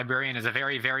 actually. Librarian is a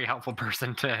very, very helpful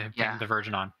person to ping the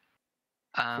Virgin on.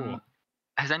 Cool.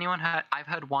 Has anyone heard? I've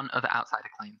heard one other outsider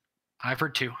claim. I've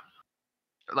heard 2.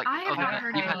 Like, I have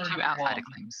heard you've had 2 outsider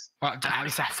one. claims. Well,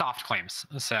 soft claims,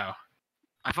 so.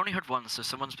 I've only heard 1, so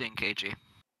someone's being cagey.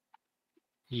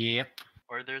 Yep.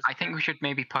 Or there's. I think we should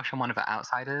maybe push on one of the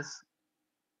outsiders.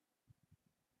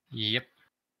 Yep.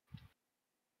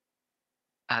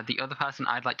 The other person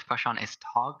I'd like to push on is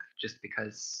Tog, just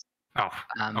because. Oh,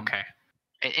 okay.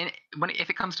 If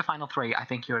it comes to final 3, I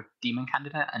think you're a demon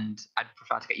candidate, and I'd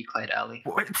prefer to get you cleared early.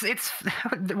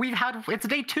 It's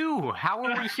day 2. How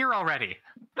are we here already?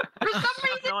 For some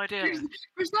reason, no idea.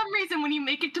 For some reason, when you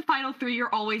make it to final 3,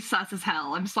 you're always sus as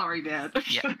hell. I'm sorry, man.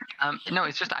 Yeah. No,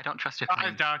 it's just I don't trust your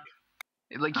claim.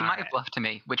 Like you might have bluffed to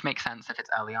me, which makes sense if it's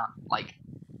early on. Like,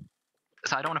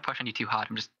 so I don't want to push on you too hard.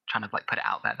 I'm just trying to like put it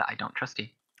out there that I don't trust you.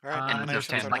 Right, and if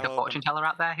there's like a fortune teller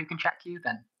out there who can check you,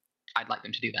 then I'd like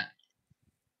them to do that.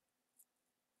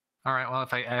 All right. Well,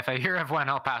 if I hear of one,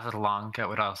 I'll pass it along. That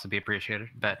would also be appreciated.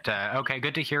 But okay,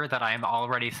 good to hear that I am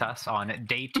already sus on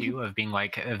day 2 of being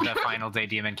like the final day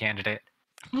demon candidate.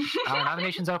 Are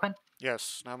nominations open?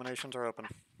 Yes, nominations are open.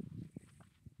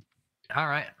 All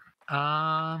right.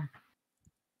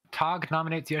 Tog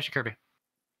nominates Yoshi Kirby.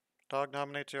 Tog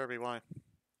nominates Yerby. Why?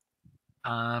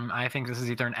 I think this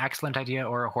is either an excellent idea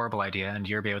or a horrible idea, and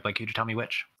Yerby, I would like you to tell me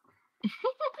which.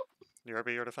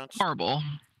 Yerby, your defense? Horrible.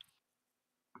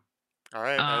 All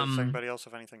right. Does anybody else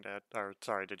have anything to add? Or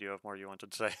sorry, did you have more you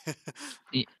wanted to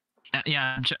say?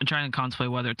 Yeah, I'm trying to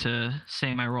contemplate whether to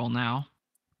say my role now.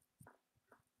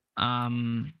 I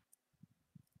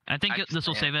think this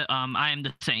will save it. I am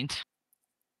the saint.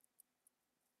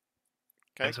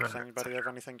 Okay. Does anybody have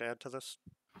anything to add to this?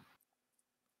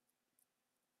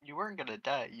 You weren't gonna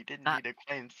die. You didn't need a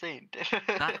claim saint.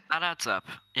 that adds up.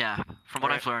 Yeah, from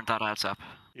what I've learned, that adds up.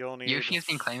 You'll need. Yoshi has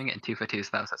been claiming it in 2 for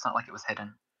 2s though, so it's not like it was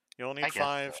hidden. You'll need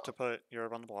 5 to put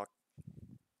Yerb on the block.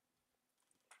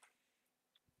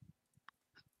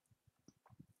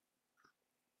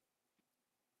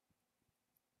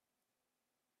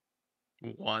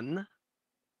 1.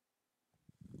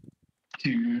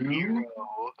 2.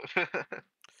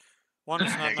 1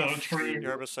 is not So enough. 3.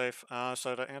 Yerb is safe.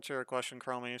 So to answer your question,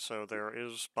 Chromie, so there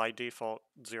is by default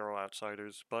 0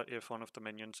 outsiders, but if one of the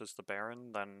minions is the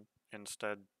Baron, then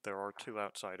instead there are 2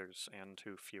 outsiders and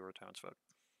 2 fewer townsfolk.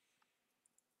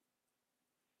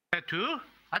 2?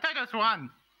 I thought it was 1.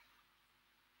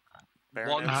 Baron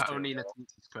One adds is 2. only in a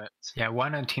Teensy script. Yeah,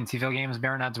 1 in Teensy games,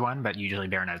 Baron adds 1, but usually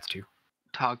Baron adds 2.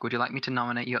 Tog, would you like me to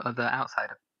nominate your other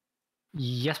outsider?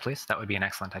 Yes, please. That would be an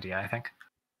excellent idea, I think.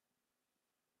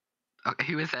 Okay,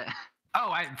 who is it?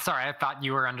 Oh, sorry. I thought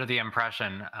you were under the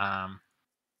impression.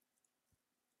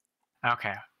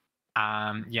 Okay.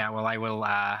 Yeah. Well, I will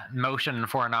motion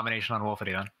for a nomination on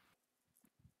Wolfity then.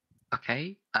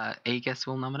 Okay. Aegis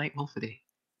will nominate Wolfity.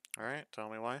 All right. Tell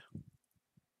me why.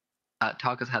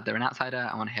 Tog has had their an outsider.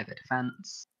 I want to hear their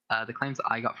defense. The claims that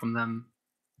I got from them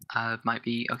might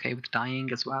be okay with dying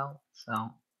as well.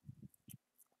 So.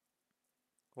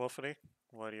 Wolfity,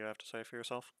 what do you have to say for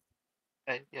yourself?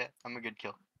 Hey, yeah, I'm a good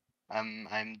kill. I'm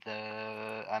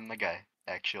the guy,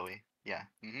 actually. Yeah.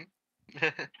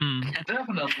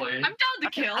 Definitely. I'm down to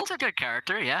kill. That's a good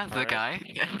character, yeah, the guy.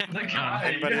 The guy.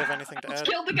 Anybody have anything to Let's add?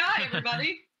 kill the guy,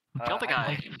 everybody. Kill the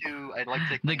guy. I'd like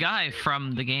to The guy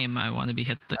from the game. I want to be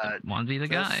hit. Want to be the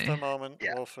Just guy. a moment,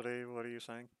 Yeah. Wolfity, what are you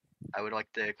saying? I would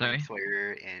like to claim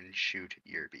Slayer and shoot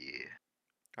Yerby.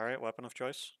 All right, weapon of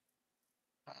choice.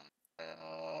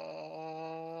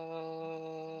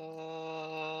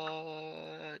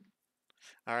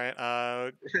 All right,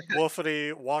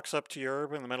 Wolfity walks up to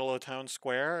Yerb in the middle of town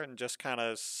square and just kind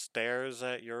of stares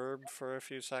at Yerb for a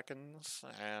few seconds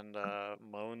and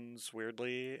moans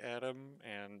weirdly at him,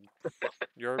 and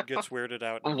Yerb gets weirded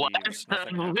out and leaves.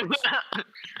 Nothing happens.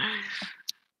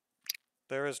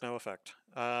 There is no effect.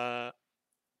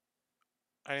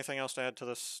 Anything else to add to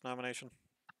this nomination?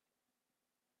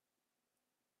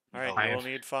 All right, you will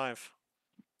need 5.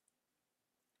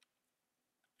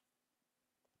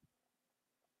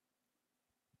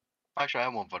 Actually, I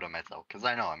won't vote on myself because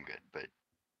I know I'm good, but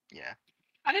yeah.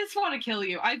 I just want to kill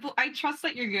you. I trust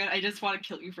that you're good. I just want to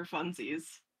kill you for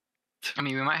funsies. I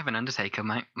mean, we might have an Undertaker,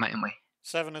 mightn't we?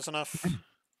 7 is enough.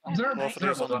 Zero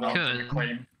Wolfity is on the was board. a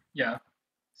claim. Yeah.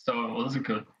 So it was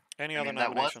good. Any I other mean, that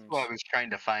was nominations? what I was trying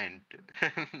to find.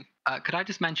 Could I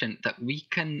just mention that we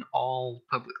can all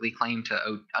publicly claim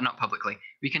to not publicly.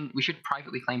 We should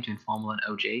privately claim to Informal and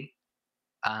OG,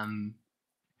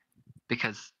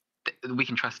 because we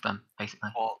can trust them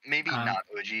basically. Well, maybe not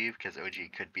OG because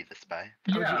OG could be the spy.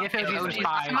 Yeah. If OG is OG a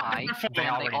spy, they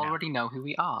already know who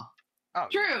we are. Oh,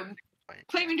 True.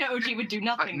 Claiming to OG would do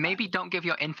nothing. Maybe don't give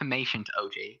your information to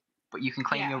OG, but you can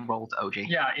claim your role to OG.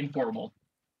 Yeah, informal.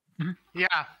 Yeah,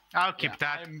 I'll keep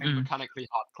that. I'm mechanically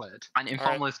hard cleared. And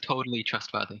Informal is totally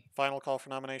trustworthy. Final call for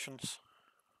nominations.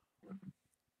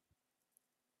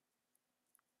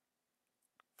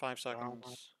 5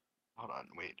 seconds. Hold on,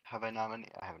 wait. Have I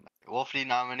nominated? I haven't. Wolfie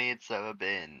nominates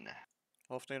Bin.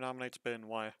 Wolfie nominates Bin.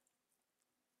 Why?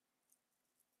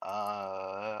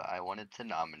 I wanted to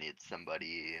nominate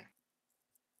somebody.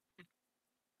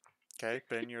 Okay,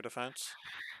 Bin, your defense.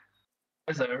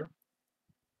 Is there?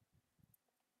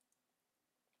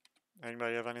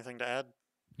 Anybody have anything to add?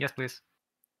 Yes, please.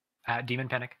 Demon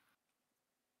Panic.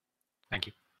 Thank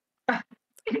you.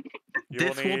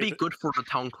 This will be good for the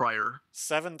town crier.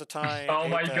 7 to tie. Oh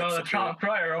my to god, the execute. town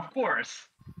crier, of course.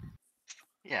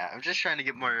 Yeah, I'm just trying to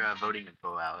get more voting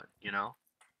info out. You know,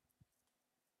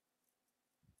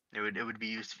 it would be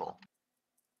useful.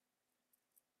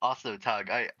 Also,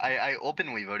 Tug, I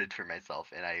openly voted for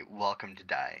myself, and I welcomed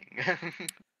dying.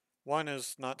 1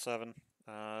 is not 7.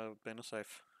 Bin is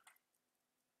safe.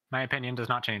 My opinion does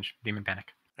not change. Demon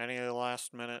Panic. Any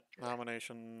last minute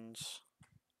nominations?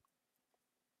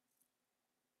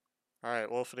 Alright,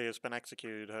 Wolfity has been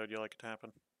executed. How would you like it to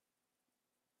happen?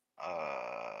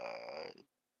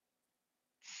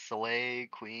 Slay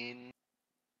Queen?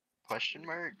 Question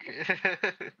mark?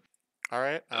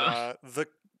 Alright, the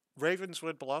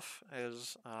Ravenswood Bluff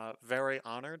is very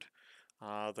honored.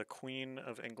 The Queen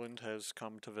of England has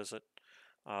come to visit.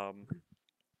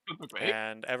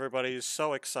 And everybody's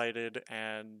so excited,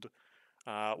 and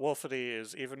Wolfity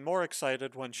is even more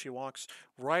excited when she walks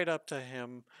right up to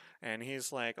him, and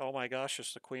he's like, oh my gosh,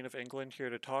 is the Queen of England here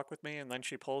to talk with me? And then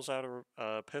she pulls out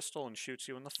a pistol and shoots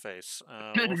you in the face.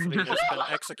 Wolfity has been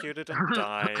executed and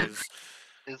dies.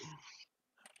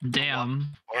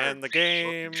 Damn. And the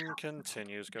game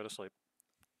continues. Go to sleep.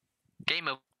 Game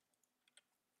over.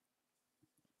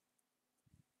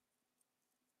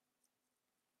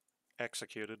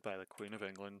 Executed by the Queen of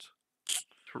England.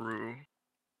 True.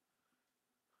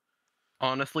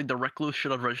 honestly, the Recluse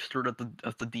should have registered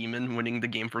as the demon, winning the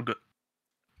game for good.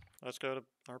 Let's go to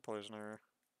our poisoner.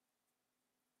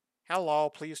 Hello,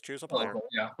 please choose a player. Oh,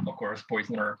 yeah, of course,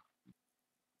 poisoner.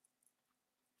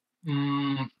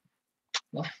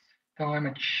 Last time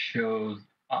I chose.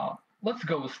 Let's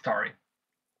go with Starry.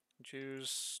 Choose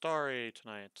Starry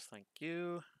tonight. Thank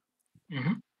you.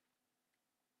 Mm-hmm.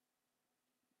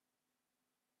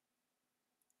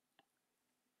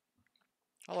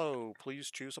 Hello, please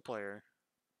choose a player.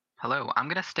 Hello, I'm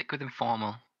gonna stick with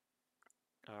informal.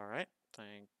 All right,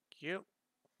 thank you.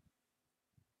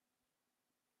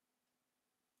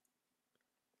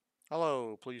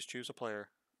 Hello, please choose a player.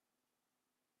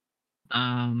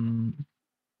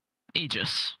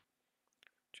 Aegis.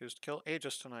 Choose to kill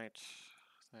Aegis tonight.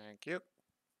 Thank you.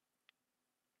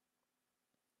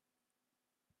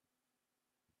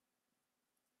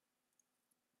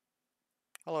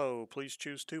 Hello, please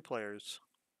choose 2 players.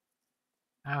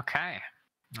 Okay.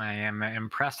 I am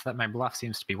impressed that my bluff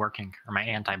seems to be working, or my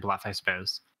anti-bluff, I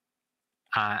suppose.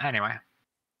 Anyway,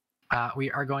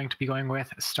 we are going to be going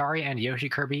with Starry and Yoshi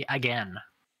Kirby again.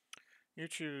 You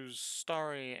choose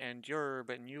Starry and Yerb,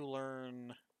 and you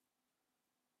learn...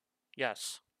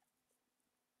 Yes.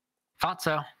 Thought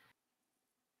so.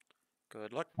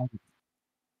 Good luck.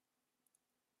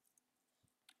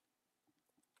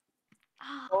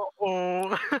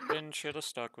 Oh. Ben should have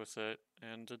stuck with it,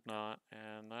 and did not,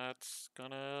 and that's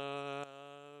gonna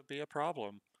be a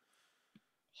problem.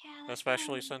 Yeah,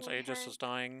 especially since Aegis is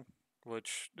dying,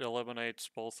 which eliminates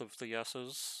both of the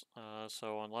yeses.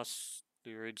 So unless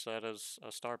he reads that as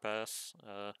a star pass,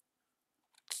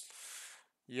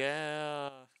 yeah,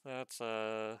 that's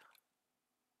gonna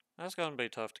be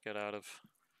tough to get out of.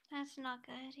 That's not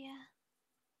good, yeah.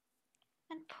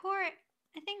 And poor,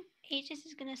 I think Aegis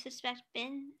is gonna suspect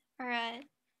Ben, or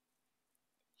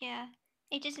yeah,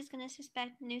 Aegis is gonna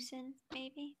suspect Newson,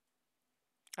 maybe.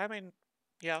 I mean,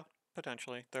 yeah,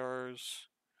 potentially. There's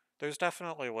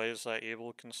definitely ways that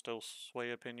evil can still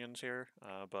sway opinions here,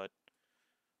 but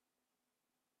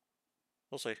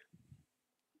we'll see.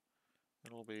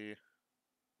 It'll be...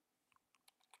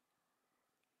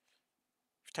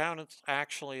 If town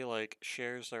actually like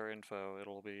shares their info,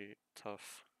 it'll be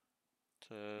tough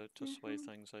to sway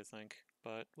things, I think.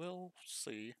 But we'll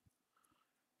see.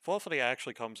 If Wolfity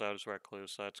actually comes out as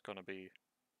Recluse, that's gonna be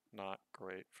not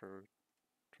great for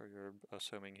your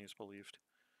assuming he's believed.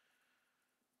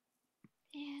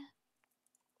 Yeah.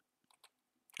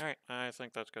 Alright, I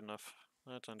think that's good enough.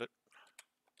 Let's end it.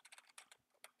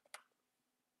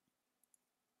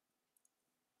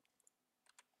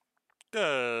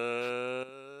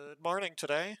 Good morning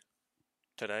today.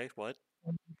 Today? What?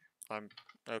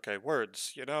 Okay,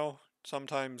 words, you know?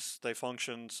 Sometimes they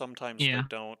function, sometimes they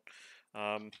don't.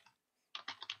 And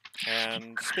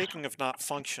speaking of not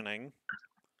functioning,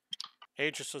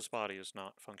 Aegis's body is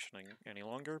not functioning any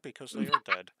longer because they are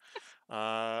dead.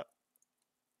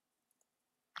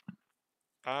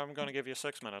 I'm gonna give you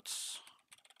 6 minutes.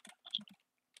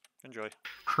 Enjoy.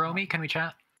 Chromie, can we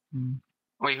chat?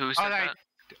 Wait, who said that?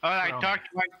 Alright, talk to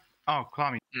my... Oh,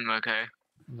 Chromie. Okay.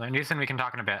 Newson, we can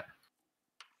talk in a bit.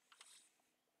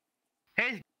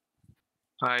 Hey.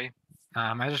 Hi.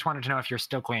 I just wanted to know if you're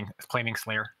still claiming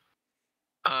Slayer.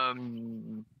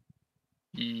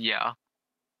 Yeah.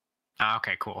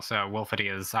 Okay, cool. So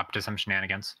Wolfity is up to some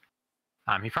shenanigans.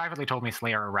 He privately told me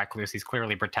Slayer or Recluse. He's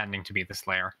clearly pretending to be the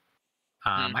Slayer.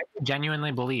 I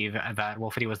genuinely believe that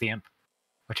Wolfity was the imp,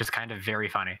 which is kind of very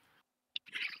funny.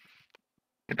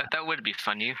 That would be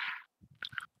funny.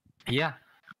 Yeah.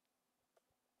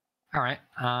 All right.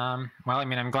 Well, I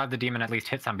mean, I'm glad the demon at least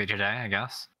hit somebody today, I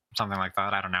guess. Something like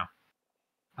that. I don't know.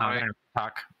 I'm going to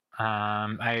talk.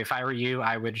 If I were you,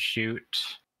 I would shoot...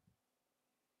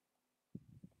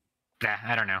 Yeah,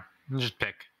 I don't know. Just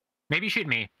pick. Maybe shoot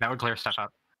me. That would clear stuff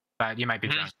up. But you might be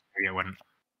drunk. Maybe I wouldn't.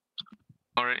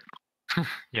 Alright.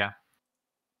 Yeah.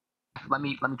 Let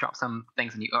me drop some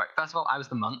things on you. Alright, first of all, I was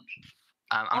the monk.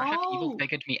 I'm not sure if Evil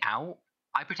figured me out.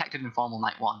 I protected Informal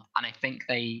Night 1, and I think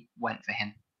they went for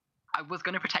him. I was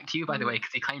going to protect you, by the way,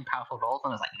 because he claimed powerful roles,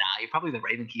 and I was like, nah, you're probably the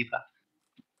Raven Keeper.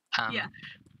 Yeah.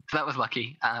 So that was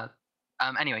lucky.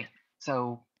 Anyway,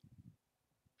 so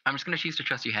I'm just going to choose to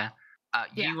trust you here.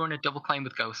 You were on a double claim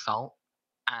with Ghost Salt,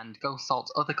 and Ghost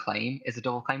Salt's other claim is a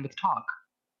double claim with Tog.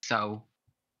 So,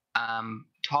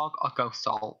 Tog or Ghost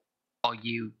Salt, or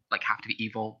you like have to be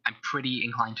evil. I'm pretty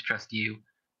inclined to trust you.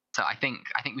 So I think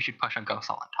we should push on Ghost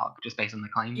Salt and Tog just based on the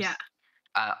claims. Yeah.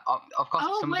 Of course.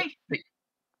 Oh wait.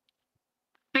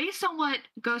 Based on what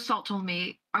Ghost Salt told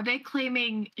me, are they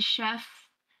claiming Chef?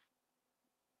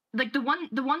 Like the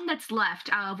one that's left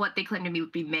out of what they claim to be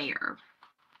would be Mayor.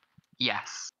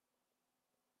 Yes.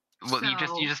 Well,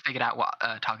 you just figured out what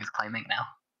Tog is claiming now.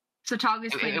 So Tog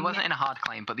is claiming. It wasn't in a hard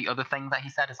claim, but the other thing that he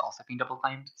said has also been double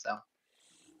claimed. So.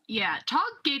 Yeah, Tog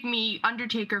gave me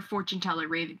Undertaker, Fortune Teller,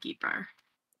 Raven Keeper.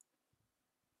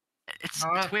 It's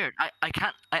weird.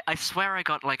 I swear I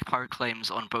got like hard claims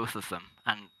on both of them,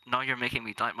 and now you're making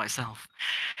me doubt myself.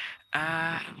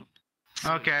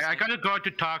 Okay, I gotta go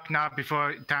to talk now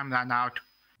before time ran out.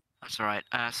 That's all right.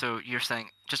 So you're saying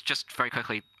just very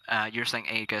quickly, you're saying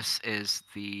Aegis is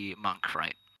the monk,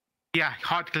 right? Yeah,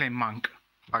 hard claim monk.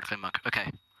 Hard claim monk.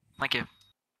 Okay, thank you.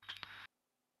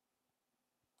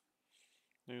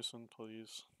 Newson,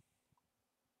 please.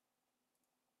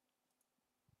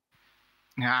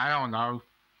 Yeah, I don't know.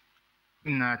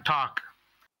 Talk.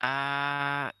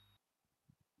 Why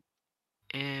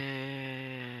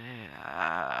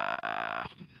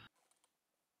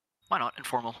not?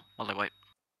 Informal, while I wait.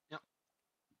 Yep.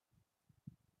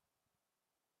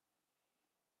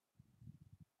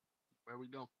 Where we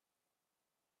go?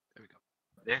 There we go.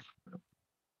 There.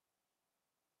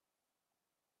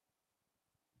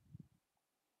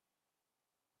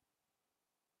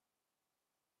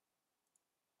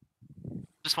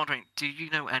 Just wondering, do you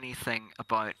know anything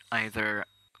about either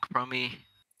Chromie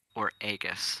or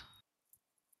Aegis?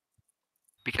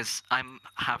 Because I'm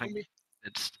having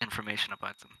information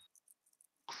about them.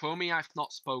 Chromie I've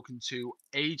not spoken to.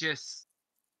 Aegis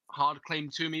hard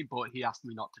claimed to me, but he asked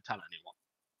me not to tell anyone.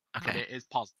 Okay. But it is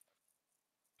positive.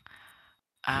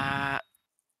 I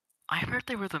heard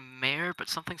they were the mayor, but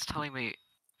something's telling me...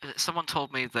 Someone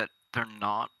told me that they're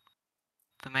not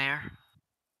the mayor.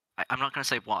 I'm not going to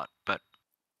say what, but...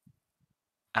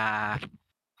 I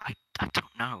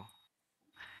don't know.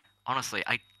 Honestly,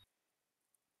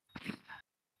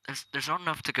 There's not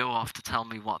enough to go off to tell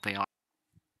me what they are.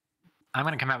 I'm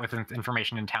gonna come out with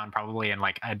information in town probably in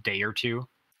like a day or two.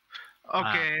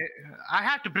 Okay, I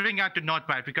have to bring out the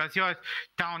notepad because you're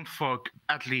town folk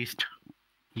at least.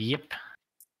 Yep.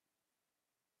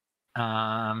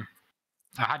 How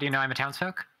do you know I'm a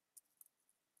townsfolk?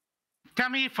 Tell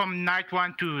me from night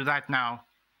 1 to right now.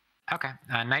 Okay.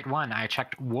 Night 1, I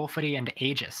checked Wolfity and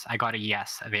Aegis. I got a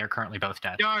yes. They are currently both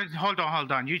dead. No, hold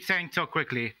on. You're saying so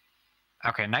quickly.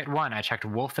 Okay, night 1, I checked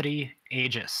Wolfity,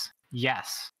 Aegis.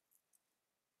 Yes.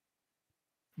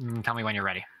 Tell me when you're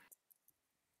ready.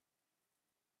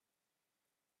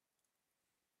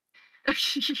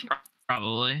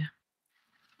 Probably.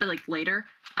 But like later.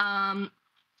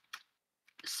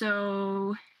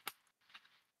 So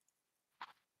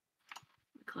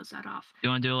close that off. You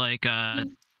want to do like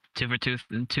 2 for 2,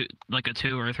 like a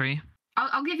 2 or a 3?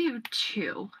 I'll give you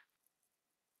 2.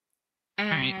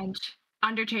 And right.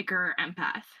 Undertaker,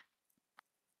 Empath.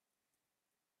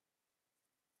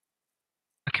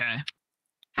 Okay.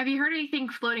 Have you heard anything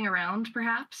floating around,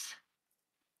 perhaps?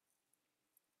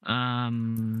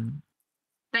 That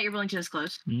you're willing to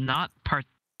disclose? Not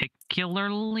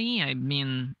particularly. I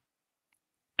mean,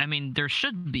 there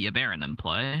should be a Baron in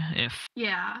play if.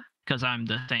 Yeah. Because I'm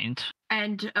the saint.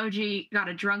 And OG got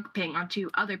a drunk ping on 2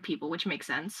 other people, which makes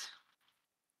sense.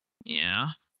 Yeah.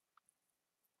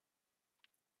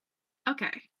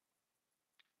 Okay.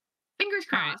 Fingers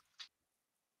crossed. Right.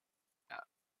 Yeah.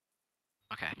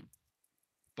 Okay.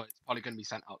 But it's probably going to be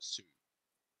sent out soon.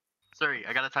 Sorry,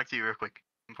 I gotta talk to you real quick.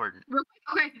 Important. Real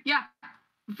quick. Okay, yeah.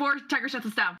 Before Tiger shuts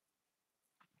us down.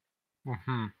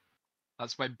 Mm-hmm.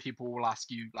 That's when people will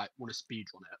ask you, like, want to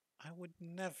speedrun it. I would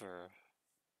never.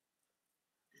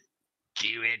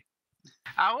 Do it.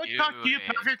 I would talk to you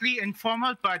perfectly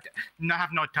informal, but I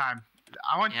have no time.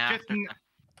 I want just...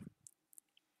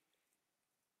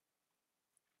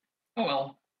 Oh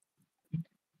well.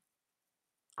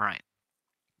 Right.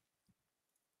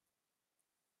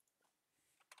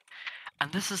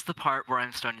 And this is the part where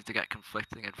I'm starting to get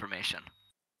conflicting information.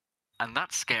 And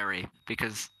that's scary,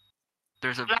 because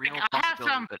there's a real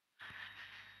possibility that...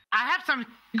 I have some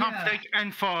conflict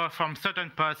info from certain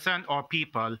person or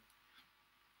people.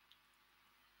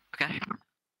 Okay.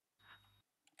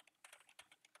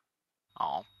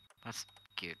 Oh, that's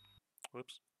cute.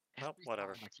 Whoops. Well,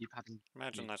 whatever. I keep having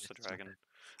Imagine that's the dragon.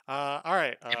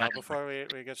 Alright, before we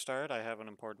get started, I have an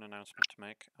important announcement to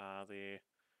make. The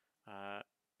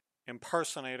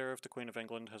impersonator of the Queen of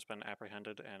England has been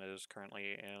apprehended and is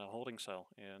currently in a holding cell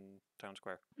in Town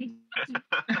Square. So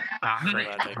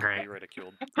that they can be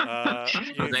ridiculed.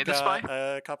 You've got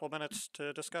a couple minutes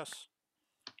to discuss.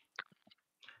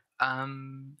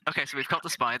 Okay, so we've got the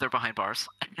spy. They're behind bars.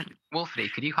 Wolfie,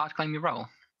 could you hard claim your role?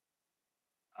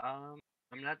 I'm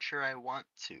not sure I want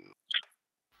to.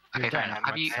 Okay, fair enough.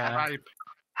 Have you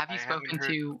spoken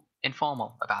to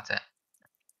Informal about it?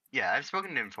 Yeah, I've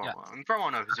spoken to Informal. Yeah.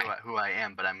 Informal knows who I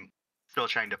am, but I'm still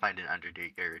trying to find an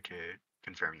Undertaker to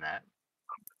confirm that.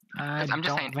 I I'm just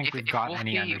don't saying, think if we've got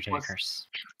any Wolfie was- Undertakers.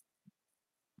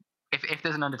 If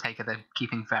there's an Undertaker, they're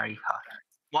keeping very hush.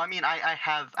 Well, I mean, I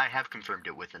have confirmed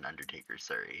it with an Undertaker.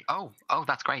 Sorry. Oh,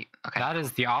 that's great. Okay. That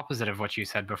is the opposite of what you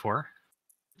said before.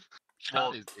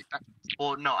 Well, That is exact-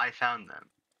 well, no, I found them,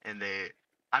 and they.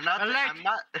 I'm not. Like- I'm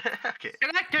not. Okay.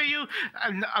 Can I tell you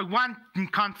one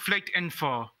conflict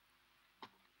info?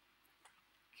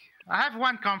 I have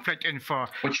one conflict info.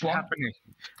 Which one? Happening.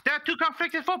 There are two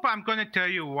conflict info, but I'm going to tell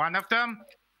you one of them.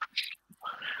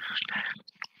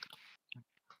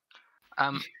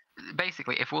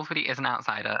 Basically, if Wolfie is an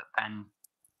outsider, then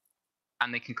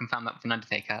and they can confirm that with an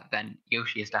Undertaker, then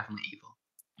Yoshi is definitely evil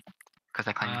because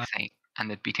they're claiming saint, and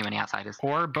there'd be too many outsiders.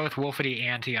 Or both Wolfity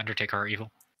and the Undertaker are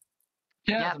evil.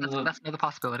 Yeah, that's another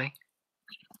possibility.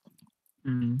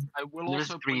 I will There's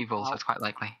also 3 point evils, so out, it's quite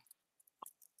likely.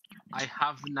 I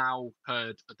have now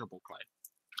heard a double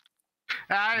claim.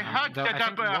 I heard Though the I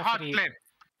think hot Wolfity- claim.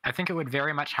 I think it would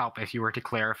very much help if you were to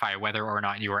clarify whether or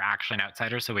not you were actually an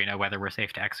outsider, so we know whether we're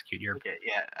safe to execute your. Okay.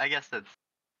 Yeah. I guess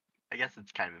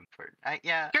it's kind of important.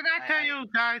 Yeah. Can I tell you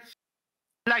guys?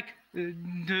 Like,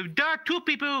 there are 2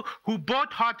 people who both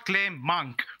hot claim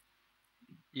Monk.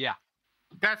 Yeah.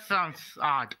 That sounds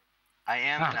odd. I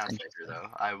am an Ah. outsider though.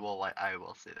 I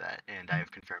will say that, and I have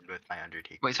confirmed with my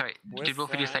Undertaker. Wait, sorry. With Did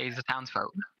Wolfie just that- say he's a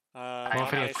townsfolk?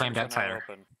 Wolfity has claimed nominations are now outsider.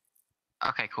 open.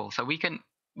 Okay, cool. So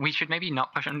we should maybe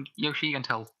not push on Yoshi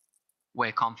until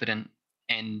we're confident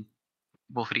in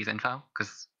Wolfity's info,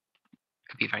 because it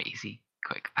could be a very easy,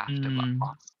 quick path to block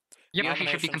boss. Yep. Yoshi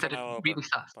should be Nominations are considered now really open,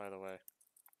 sus. by the way.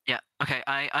 Yeah. Okay.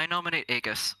 I nominate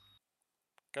Aegis.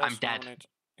 Ghost I'm dead. nominates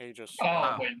Aegis.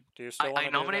 Oh, wait. Do you still want I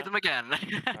to nominate do them again.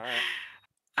 that?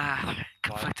 All right.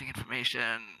 Conflicting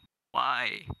information.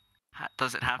 Why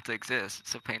does it have to exist?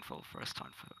 It's so painful for us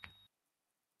townfolk.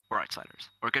 Or outsiders.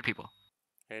 Or good people.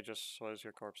 Aegis, what does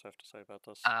your corpse have to say about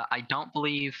this? I don't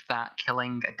believe that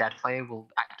killing a dead player will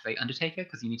activate Undertaker,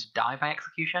 because you need to die by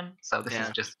execution, so this is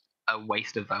Yeah. just a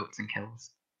waste of votes and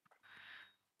kills.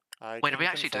 I Wait, are can we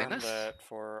actually doing confirm this? that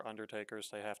for Undertakers,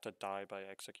 they have to die by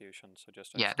execution, so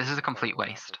just Yeah, this is a execute complete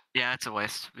whoever waste. Yeah, it's a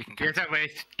waste. We can It's a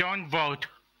waste. Don't vote.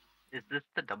 Is this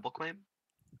the double claim,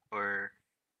 or?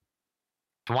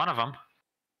 It's one of them.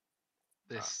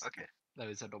 This Okay. there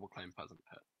is a double claim present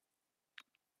here.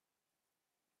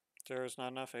 There is not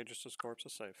enough. Aegis' corpse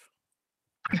is safe.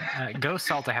 Ghost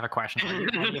Salt, I have a question. Are you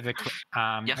any of the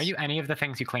Yes. are you any of the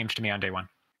things you claimed to me on day 1?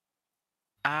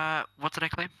 What did I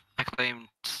claim? I claimed.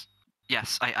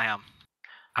 Yes, I am.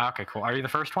 Okay, cool. Are you the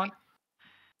first one?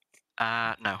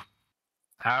 No.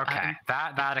 Okay,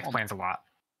 that explains a lot.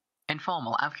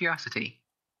 Informal, out of curiosity,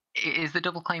 is the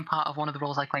double claim part of one of the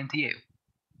roles I claimed to you?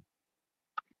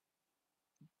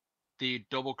 The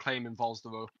double claim involves the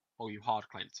role you hard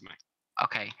claimed to me.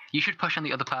 Okay, you should push on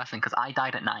the other person, because I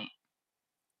died at night.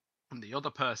 And the other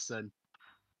person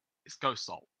is Ghost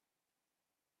Salt.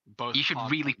 Both You should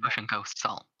hard really claim push on Ghost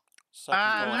Salt.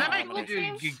 Let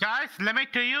me, guys. Let me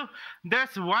tell you.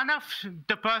 There's one of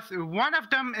the person. One of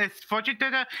them is fortune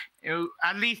teller.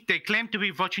 At least they claim to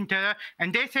be fortune teller,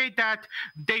 and they say that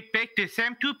they picked the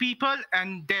same 2 people,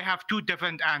 and they have 2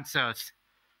 different answers.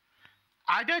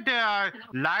 Either they are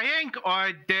lying,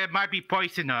 or they might be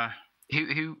poisoner.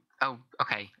 Who? Oh,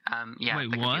 okay. Yeah. Wait, there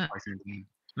could be a what? poison in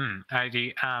the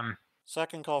game.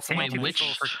 Second call for Same Wait,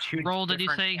 nominations. which for 2 role did you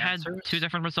different say had answers? 2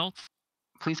 different results?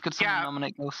 Please, could someone Yeah.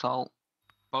 nominate Ghost Salt?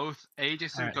 Both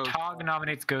Aegis and Alright, Ghost Tog Salt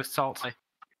nominates Ghost Salt.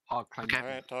 hard claim. Okay.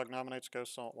 Alright, Dog nominates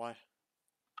Ghost Salt. Why?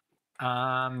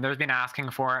 There's been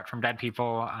asking for it from dead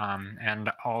people,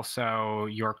 and also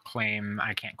your claim.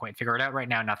 I can't quite figure it out right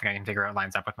now. Nothing I can figure out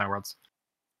lines up with my worlds.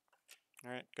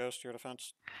 Alright, Ghost, your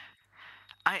defense.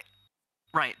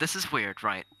 Right, this is weird,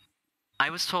 right? I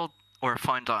was told, or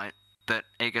found out, that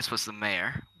Aegis was the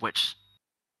mayor, which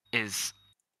is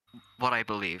what I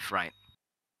believe, right?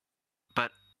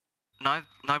 But now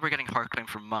we're getting hard claim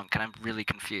from Monk, and I'm really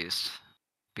confused.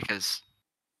 Because...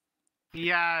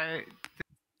 Yeah.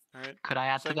 Alright. Could I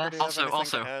add to Does anybody this? have anything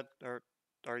Also. to add, or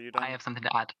are you done? I have something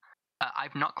to add.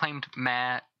 I've not claimed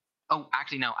Mayor. Oh,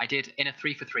 actually, no, I did. In a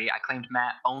 3 for 3, I claimed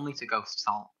Mayor only to Ghost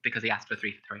Salt because he asked for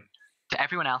 3 for 3. To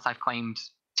everyone else, I've claimed.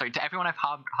 Sorry, to everyone I've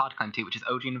hard claimed to, which is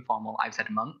OG and Informal, I've said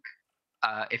Monk.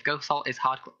 If Ghost Salt is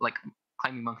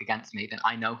claiming Monk against me, then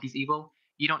I know he's evil.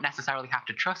 You don't necessarily have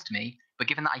to trust me, but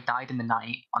given that I died in the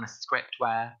night on a script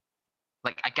where,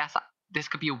 I guess this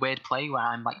could be a weird play where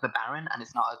I'm like the Baron and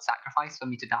it's not a sacrifice for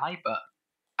me to die, but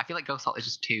I feel like Ghost Salt is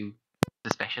just too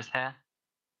suspicious here.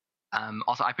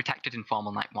 Also, I protected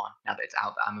Informal night 1, now that it's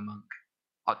out that I'm a Monk.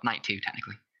 Or night 2,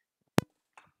 technically.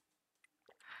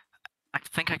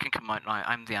 think I can come out now.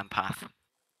 I'm the empath.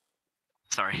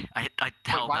 Sorry, I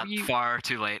held why that were you- far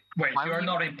too late. Wait, Why you were are you-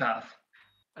 not empath.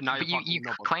 Now But you're you fucking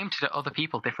nobody. claimed to other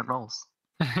people different roles.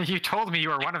 You told me you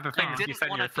were one of the I things. You didn't said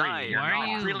want you're to 3. die. You're Why are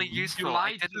not. you- Really You useful. I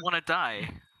lied didn't to- want to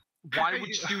die. Why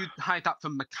would you hide that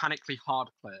from mechanically hard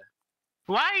player?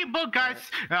 Why are you both guys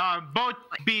both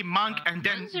be monk and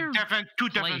then When's your two play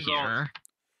different roles? here?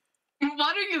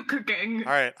 What are you cooking?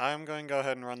 All right, I'm going to go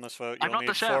ahead and run this vote. I'm You'll not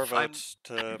the need 4 chef, I'm- votes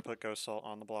to put Ghost Salt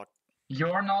on the block.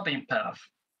 You're not empath.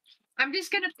 I'm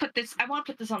just gonna put this. I want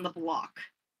to put this on the block.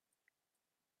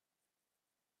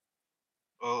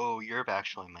 Oh, Europe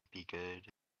actually might be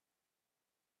good.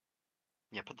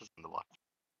 Yeah, put this in the block.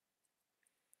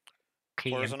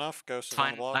 4 is enough. Ghost It's is on the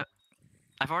fine. block.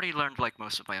 I've already learned like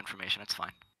most of my information. It's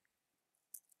fine.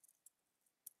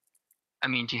 I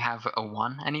mean, do you have a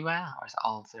 1 anywhere, or is it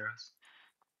all zeros?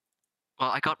 Well,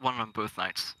 I got 1 on both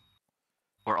nights,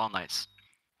 or all nights.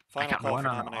 Final can't call for one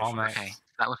on all nominations. nights. Okay,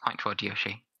 that would point toward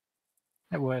Yoshi.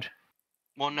 It would.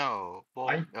 Well, no. Well,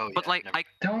 I- But like, I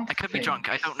Don't could be drunk.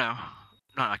 I don't know.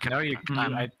 No, I could No, be you.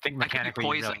 drunk. I think I could be mechanically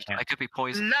you really poisoned. can't. I could be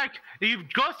poisoned. Like, you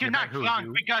Ghost, you're Yeah, but not who, drunk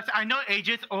you? because I know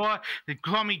Aegis or the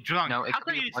Chromie drunk. No, it How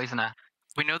could can be you? a poisoner.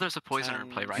 We know there's a poisoner in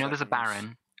play, Ten right? You know there's a seconds.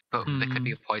 Baron, but there could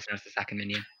be a poisoner as the second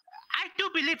minion. I do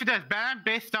believe there's ban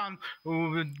based on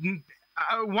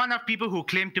one of people who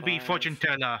claim to be 5, fortune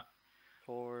teller.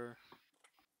 4,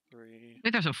 3,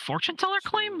 Wait, there's a fortune teller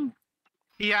claim?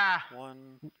 2, Yeah.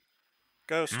 1.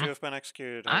 Ghost, you have been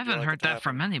executed. I How'd you haven't like heard it to that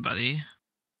from happen? anybody.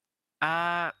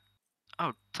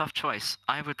 Oh, tough choice.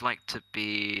 I would like to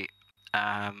be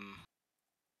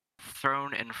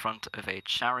thrown in front of a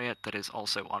chariot that is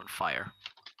also on fire.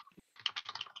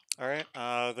 Alright,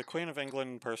 the Queen of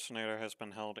England impersonator has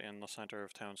been held in the center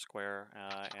of town square,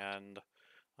 and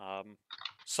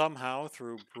somehow,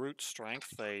 through brute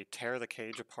strength, they tear the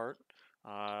cage apart,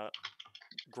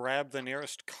 grab the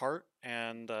nearest cart,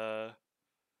 and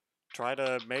try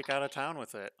to make out of town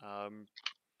with it.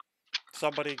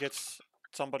 Somebody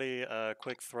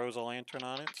quick throws a lantern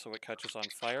on it so it catches on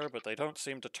fire, but they don't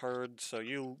seem deterred, so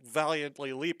you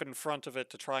valiantly leap in front of it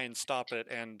to try and stop it,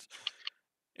 and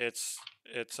it's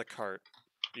a cart.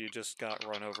 You just got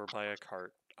run over by a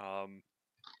cart.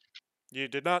 You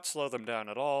did not slow them down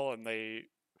at all, and they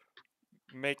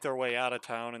make their way out of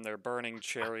town in their burning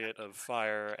chariot of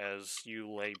fire as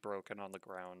you lay broken on the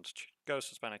ground. Ghost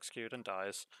has been executed and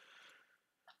dies.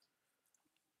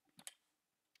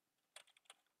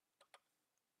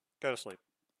 Go to sleep.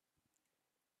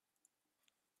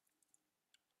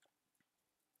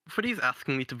 Freddy's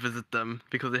asking me to visit them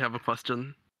because they have a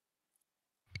question.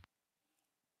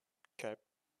 Okay.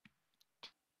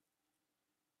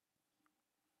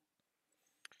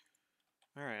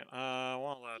 Alright,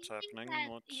 while that's Do you think happening,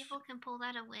 that let's... Evil can pull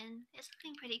that a win? It's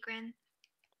looking pretty grim.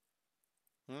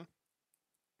 Hmm?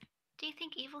 Do you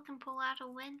think Evil can pull out a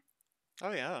win?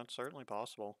 Oh yeah, it's certainly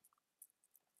possible.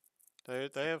 They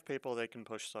have people they can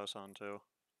push stuff onto.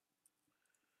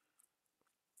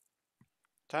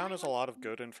 Town has a lot of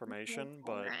good information,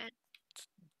 but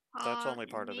that's only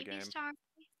part of the game.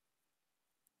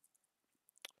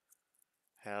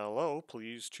 Hello,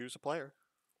 please choose a player.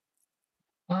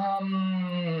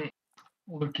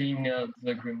 Looking at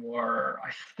the grimoire,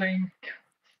 I think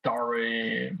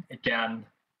Starry again.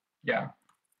 Yeah.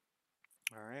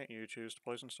 Alright, you choose to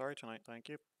poison Starry tonight, thank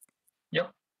you.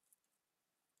 Yep.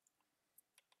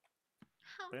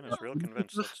 Ben is real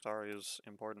convinced that Starry is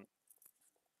important.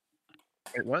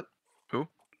 Wait, what? Who?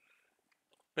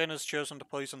 Ben has chosen to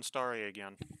poison Starry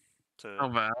again. To Oh,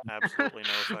 man. absolutely no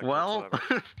effect Well.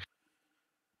 whatsoever.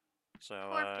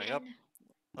 So, yep.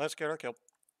 Let's get her killed.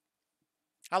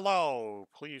 Hello!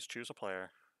 Please choose a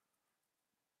player.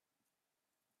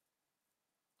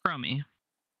 Chromie.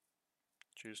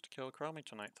 Choose to kill Chromie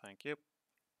tonight, thank you.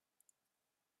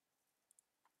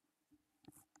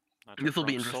 This will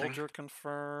be Drunk interesting. Soldier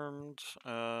confirmed.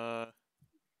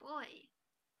 Boy.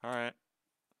 Alright.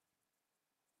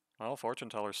 Well, Fortune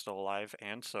Teller's still alive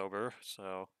and sober,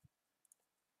 so...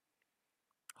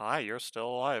 Hi, you're still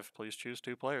alive. Please choose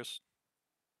 2 players.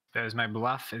 Because my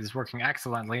bluff is working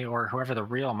excellently, or whoever the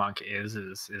real monk is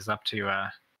up to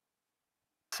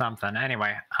something.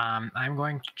 Anyway, I'm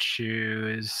going to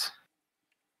choose.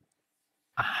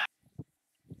 I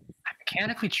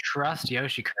mechanically trust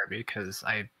Yoshi Kirby because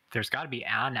there's got to be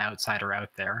an outsider out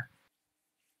there.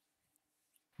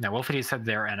 No, Wolfity said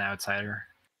they're an outsider.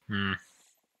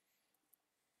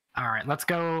 All right, let's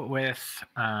go with.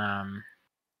 I'm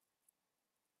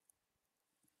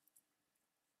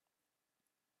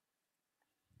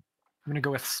going to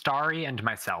go with Starry and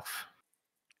myself.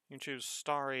 You choose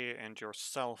Starry and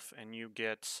yourself, and you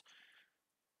get...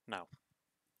 No.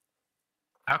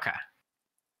 Okay.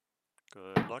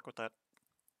 Good luck with that.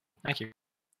 Thank you.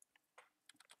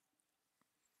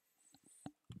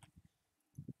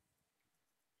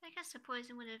 I guess the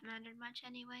poison would have mattered much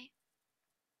anyway.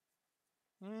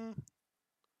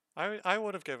 I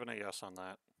would have given a yes on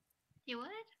that. You would?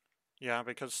 Yeah,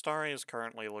 because Starry is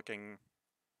currently looking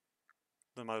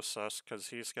the most sus, because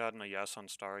he's gotten a yes on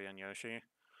Starry and Yoshi.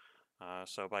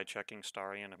 So by checking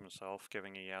Starry and himself,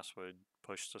 giving a yes would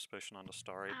push suspicion onto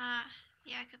Starry.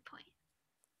 Yeah, good point.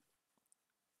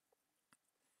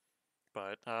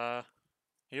 But,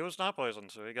 he was not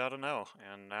poisoned, so he got a no.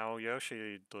 And now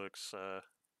Yoshi looks,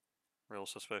 real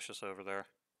suspicious over there.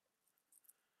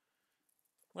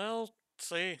 Well,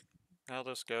 see how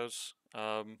this goes.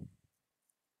 I'm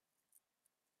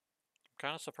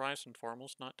kind of surprised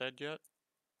Informal's not dead yet.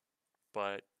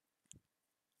 But,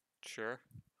 sure.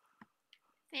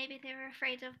 Maybe they were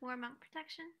afraid of more monk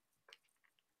protection?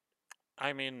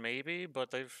 I mean, maybe,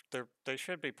 but they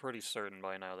should be pretty certain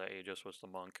by now that Aegis was the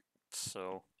monk.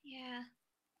 So Yeah.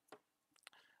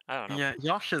 I don't know. Yeah,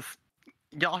 Yosh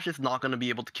is not gonna be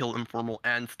able to kill Informal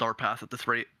and Star Pass at this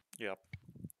rate. Yep.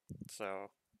 So,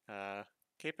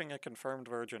 keeping a confirmed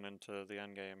virgin into the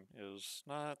endgame is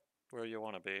not where you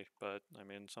want to be, but I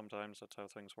mean, sometimes that's how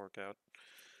things work out.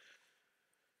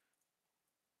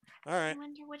 All right. I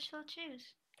wonder which they'll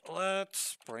choose.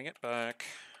 Let's bring it back.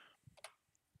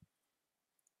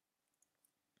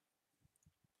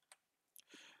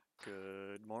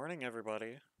 Good morning,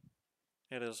 everybody.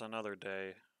 It is another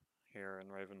day here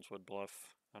in Ravenswood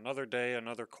Bluff. Another day,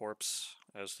 another corpse,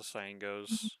 as the saying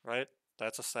goes, right?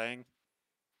 That's a saying?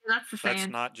 That's the saying.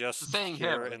 That's not just saying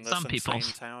here here. in this Some people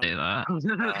insane town. say that.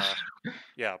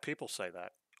 Yeah, people say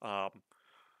that.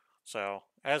 So,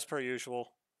 as per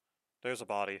usual, there's a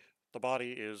body. The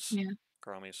body is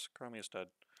Chromie's. Chromie's dead.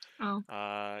 Oh.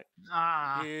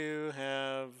 You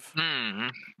have...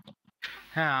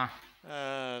 Yeah.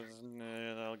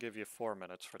 I'll give you 4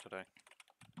 minutes for today.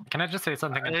 Can I just say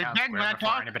something in town Ben, square when I before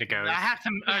talk, anybody goes? I have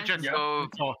some urgent. So,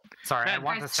 Sorry, I Ben,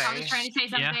 want to say. I was trying to say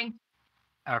something.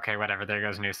 Okay, whatever. There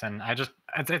goes Newson.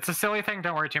 It's a silly thing.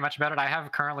 Don't worry too much about it. I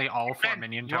have currently all 4 Ben,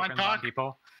 minion you want tokens on talk?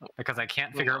 people because I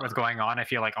can't figure out what's going on. I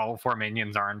feel like all 4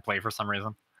 minions are in play for some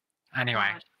reason. Anyway.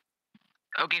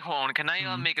 Okay, hold on. Can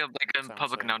I make a Sounds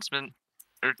public safe. announcement,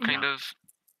 or kind of?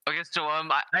 Okay, so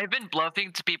I've been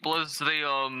bluffing to people as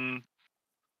the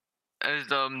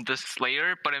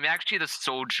Slayer, but I'm actually the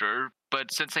soldier.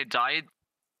 But since I died,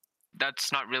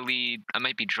 that's not really. I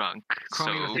might be drunk.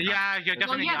 So Yeah, you're Well,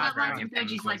 definitely yeah, not that lines drunk. with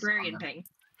Reggie's librarian thing.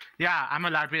 Yeah, I'm a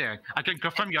librarian. I can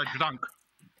confirm you're drunk.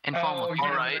 Informal, Oh, can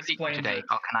yeah, you that speak explains today, it.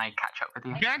 or can I catch up with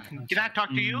you? Ben, can I talk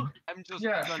to you? I'm just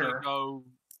Yeah, gonna sure. go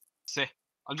sit.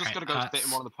 I'm just Okay, gonna go sit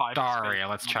in one of the private Sorry, spaces.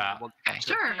 let's and chat. want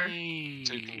Sure.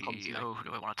 So you can come to me. Oh, who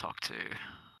do I want to talk to?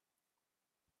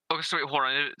 okay, so wait, hold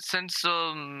on. Since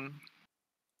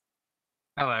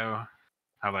Hello.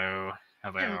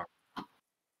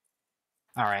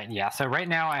 All right, yeah. So right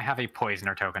now I have a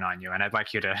poisoner token on you, and I'd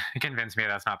like you to convince me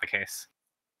that's not the case.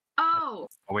 Oh.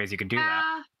 Ways you can do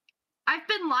that. I've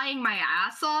been lying my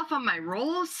ass off on my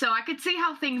rolls, so I could see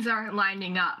how things aren't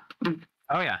lining up.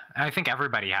 Oh yeah, I think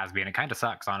everybody has been. It kind of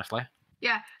sucks, honestly.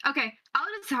 Yeah. Okay. I'll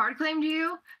just hard claim to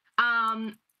you.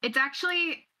 It's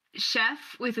actually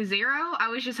Chef with a 0. I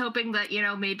was just hoping that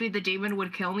maybe the demon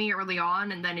would kill me early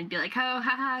on, and then it'd be like, oh,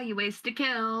 haha, you wasted a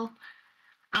kill.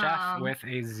 Chef with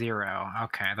a 0.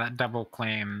 Okay, that double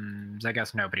claims. I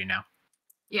guess nobody now.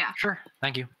 Yeah. Sure.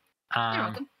 Thank you. You're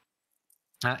welcome.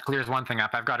 That clears one thing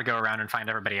up. I've got to go around and find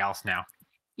everybody else now.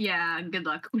 Yeah. Good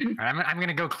luck. All right, I'm going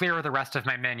to go clear the rest of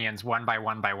my minions one by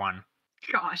one by one.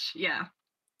 Gosh. Yeah.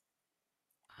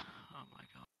 Oh my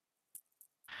god.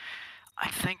 I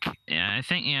think.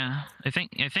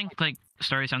 I think like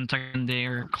Starry's on second day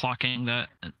are clocking that,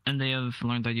 and they have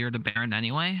learned that you're the Baron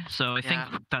anyway. So I think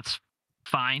that's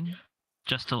fine,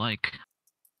 just to like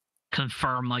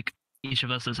confirm like each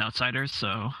of us as outsiders.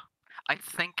 So I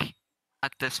think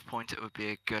at this point it would be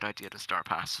a good idea to Star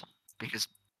Pass because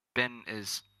Ben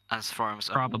is, as far as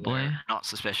I'm Probably. aware, not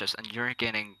suspicious, and you're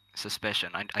gaining suspicion.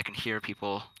 I can hear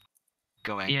people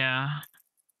going.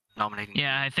 Nominating.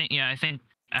 Yeah, I think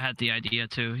I had the idea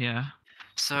too. Yeah.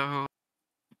 So.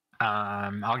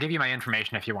 I'll give you my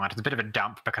information if you want. It's a bit of a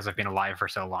dump because I've been alive for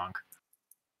so long.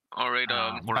 all right.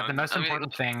 But the most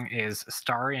important thing is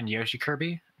Starry and Yoshi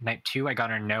Kirby. Night 2, I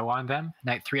got a no on them.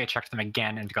 Night 3, I checked them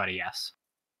again and got a yes.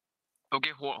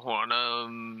 Okay, hold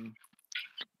on.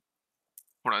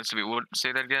 Hold on. So we would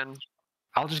say that again.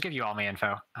 I'll just give you all my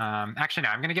info. Actually, no,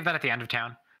 I'm going to give that at the end of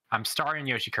town. Starry and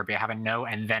Yoshi Kirby. I have a no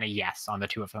and then a yes on the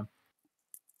 2 of them.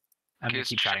 I'm going to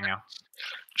keep chatting now.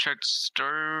 checked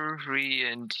story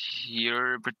and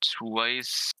here, but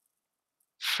twice.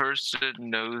 First a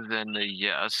no, then a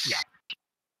yes. Yeah.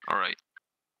 All right.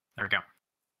 There we go.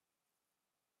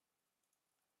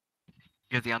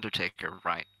 You're the Undertaker,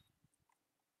 right?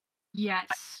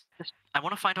 Yes. I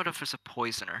want to find out if there's a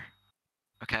poisoner.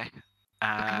 Okay.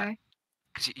 Okay.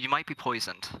 Because you might be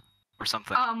poisoned or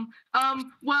something.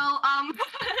 Well,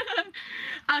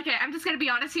 okay, I'm just gonna be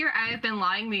honest here. I have been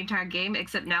lying the entire game,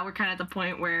 except now we're kind of at the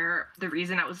point where the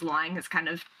reason I was lying has kind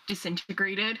of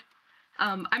disintegrated.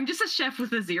 I'm just a chef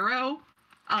with a 0.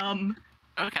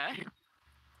 Okay.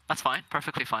 That's fine.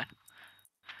 Perfectly fine.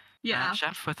 Yeah.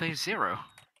 Chef with a 0.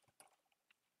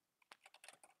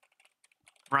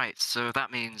 Right, so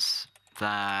that means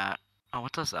that... Oh,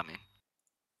 what does that mean?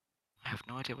 I have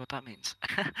no idea what that means.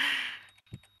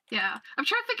 Yeah. I'm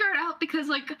trying to figure it out because,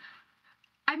 like,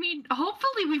 I mean,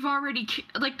 hopefully we've already,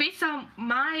 like, based on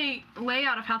my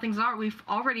layout of how things are, we've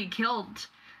already killed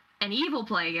an evil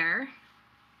player.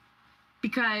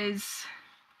 Because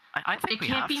I think it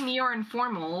can't be me or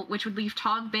Informal, which would leave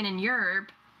Tog, Bin, and Yerb.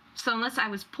 So unless I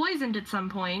was poisoned at some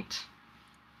point,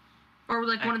 or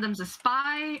like one of them's a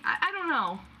spy, I don't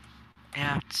know.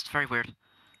 Yeah, it's very weird.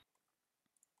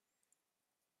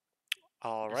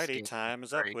 Alrighty, time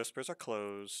is up. Whispers are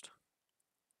closed.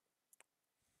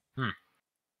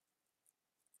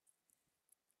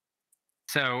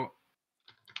 So,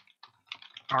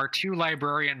 our 2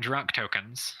 librarian drunk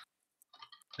tokens,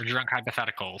 or drunk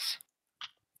hypotheticals,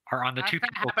 are on the 2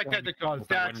 people hypotheticals.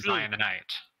 that wouldn't die in the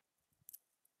night.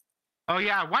 Oh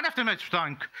yeah, one of them is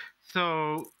drunk.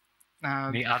 So.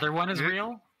 The other one is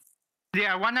real?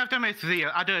 Yeah, one of them is real.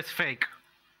 Other is fake.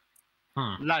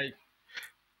 Like.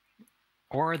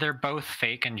 Or they're both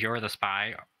fake and you're the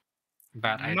spy.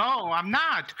 But No, I'm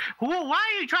not. Why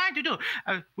are you trying to do?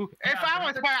 If I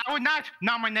was spy, I would not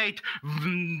nominate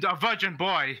a virgin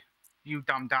boy. You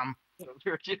dumb.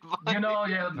 You know,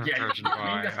 Virgin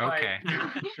boy. Okay.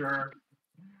 Sure.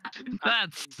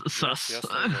 That's sus. Yes,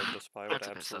 they would. The spy would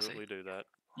absolutely do that.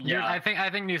 Yeah, I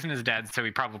think Newson is dead, so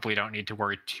we probably don't need to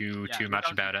worry too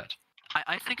much about it.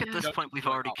 I think at this point we've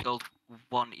already killed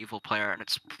one evil player, and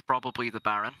it's probably the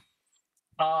Baron.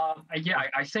 Yeah,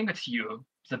 I think it's you,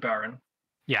 the Baron.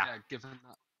 Yeah. Given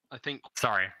that, I think.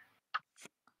 Sorry.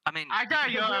 I mean,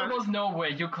 there was no way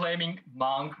you claiming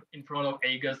Monk in front of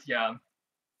Aegis. Yeah.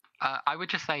 I would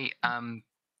just say,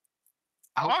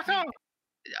 also,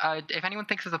 if anyone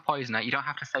thinks there's a poisoner, you don't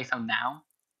have to say so now.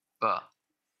 But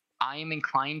I am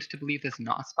inclined to believe there's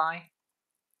not a spy.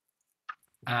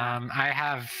 I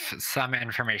have some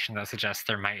information that suggests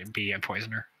there might be a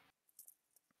poisoner.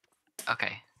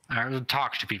 Okay. I'll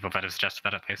talk to people that have suggested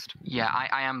that at least. Yeah,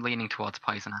 I am leaning towards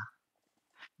poisoner.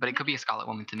 But it could be a Scarlet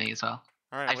Woman to me as well.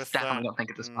 Alright, I just definitely don't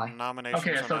think it's a spy.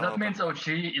 Okay, so that means OG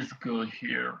is good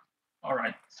here.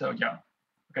 Alright, so yeah.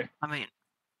 Okay. I mean,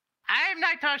 I'm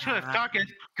not sure if Doc is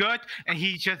good and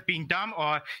he's just being dumb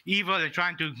or evil and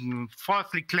trying to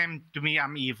falsely claim to me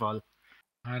I'm evil.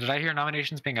 Did I hear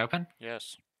nominations being open?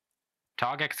 Yes.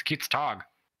 Tog executes Tog.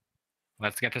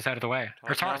 Let's get this out of the way.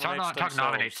 Tog Tog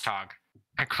nominates Tog.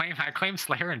 I claim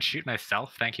Slayer and shoot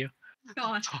myself. Thank you.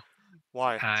 God.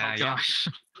 Why? Yeah.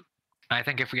 I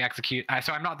think if we execute,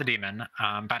 so I'm not the demon,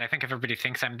 but I think if everybody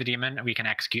thinks I'm the demon, we can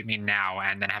execute me now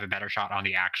and then have a better shot on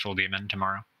the actual demon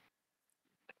tomorrow.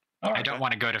 I don't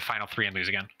want to go to final 3 and lose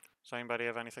again. Does anybody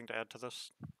have anything to add to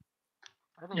this?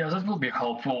 Yeah, this will be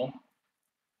helpful.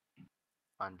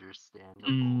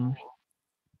 Understandable.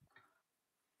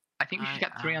 I think we should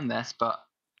get 3 on this, but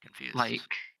confused. Like.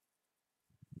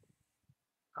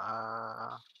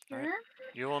 Right.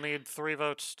 You will need 3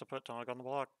 votes to put Tog on the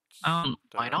block.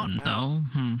 I don't know.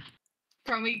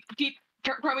 Cromie, keep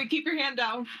your hand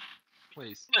down.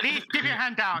 Please. Please keep your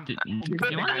hand down. Do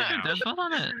you want to vote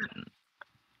on it?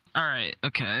 All right.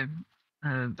 Okay.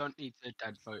 Don't need to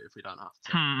dead vote if we don't have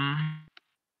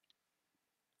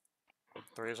to.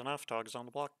 3 is enough. Tog is on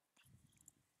the block.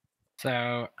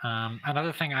 So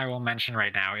another thing I will mention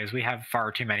right now is we have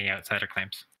far too many outsider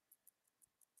claims.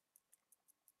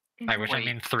 By which I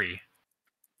mean 3.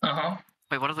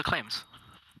 Wait, what are the claims?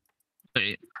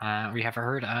 Wait. We have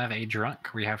heard of a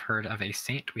drunk. We have heard of a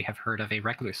saint. We have heard of a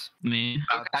recluse. Me.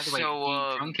 By the way,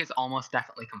 the drunk is almost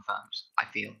definitely confirmed. I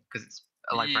feel because it's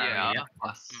a librarian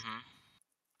plus.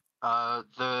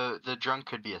 The drunk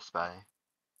could be a spy.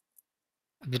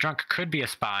 The drunk could be a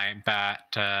spy,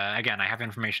 but again, I have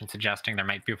information suggesting there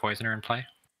might be a poisoner in play.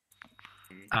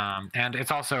 And it's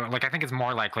also like I think it's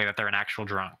more likely that they're an actual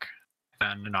drunk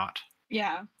than not.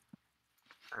 Yeah.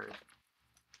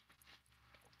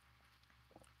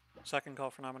 Second call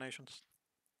for nominations.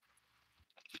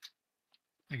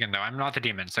 Again, though, I'm not the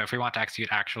demon, so if we want to execute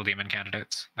actual demon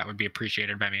candidates, that would be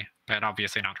appreciated by me, but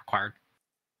obviously not required.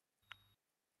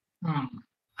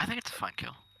 I think it's a fine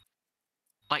kill.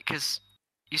 Like, cause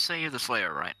you say you're the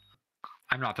Slayer, right?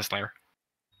 I'm not the Slayer.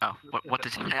 Oh, what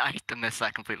did you? I missed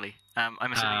that completely. I'm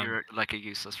assuming you're like a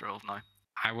useless role now.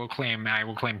 I will claim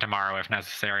tomorrow if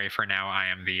necessary. For now,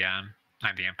 I'm the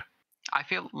imp. I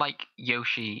feel like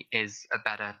Yoshi is a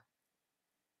better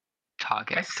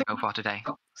target to go for today.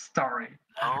 Starry.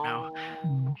 Oh.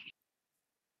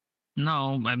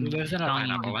 No, I'm lives in a telling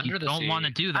pineapple you, under you the don't want to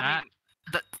sea. do that. I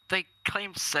mean, they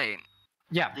claim Saint.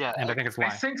 Yeah, Yeah, and I think it's I why.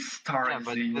 think Starry Yeah, is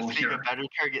but the evil this being a here. better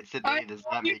target today does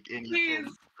not make any please.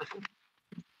 sense.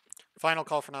 Final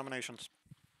call for nominations.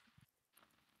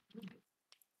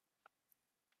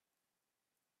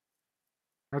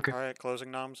 Okay. All right,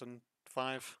 closing noms in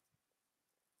 5.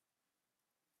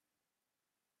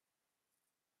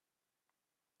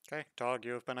 Okay, Dog,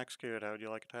 you have been executed. How would you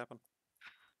like it to happen?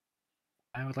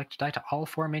 I would like to die to all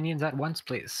 4 minions at once,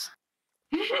 please.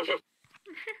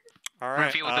 All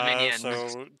right. Reveal the minions.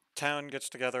 So town gets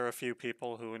together a few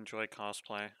people who enjoy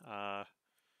cosplay.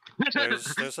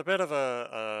 There's a bit of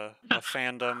a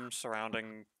fandom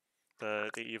surrounding the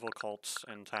evil cults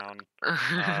in town.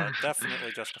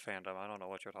 Definitely just a fandom. I don't know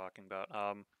what you're talking about.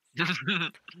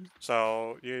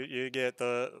 So you get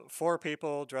the 4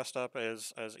 people dressed up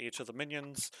as each of the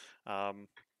minions.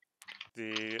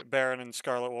 The Baron and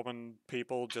Scarlet Woman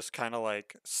people just kind of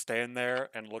like stand there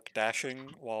and look dashing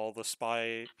while the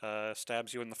spy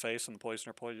stabs you in the face and the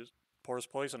poisoner pours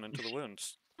poison into the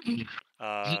wounds.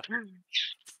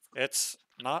 It's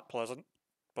not pleasant,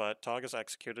 but Tog is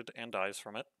executed and dies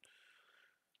from it.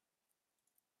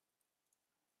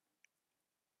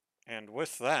 And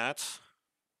with that,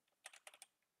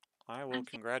 I will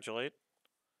congratulate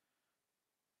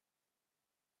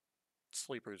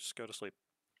sleepers. Go to sleep.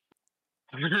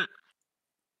 And the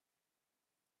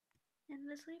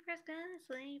sleeper's gonna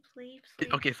sleep.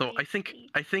 Okay, so I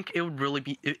think it would really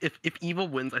be if evil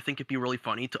wins. I think it'd be really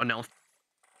funny to announce.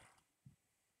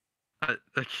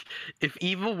 Like, if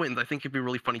evil wins, I think it'd be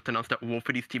really funny to announce that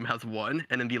Wolfity's team has won,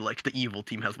 and then be like the evil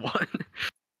team has won.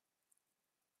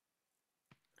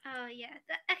 Oh yeah.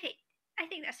 Okay. I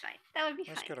think that's fine. That would be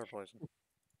Let's fine. get our poison.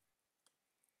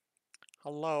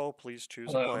 Hello, please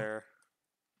choose Hello. a player.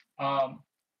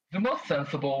 The most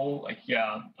sensible,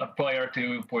 a player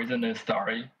to poison is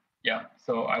Starry. Yeah,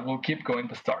 so I will keep going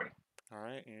to Starry. All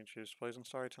right, you choose Poison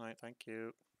Starry tonight. Thank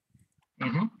you.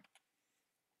 Mm-hmm.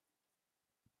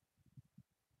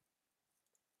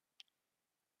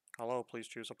 Hello, please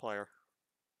choose a player.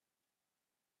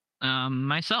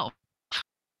 Myself.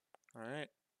 All right.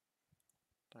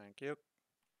 Thank you.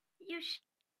 You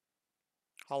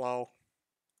Hello.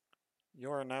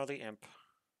 You are now the imp.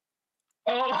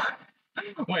 Oh,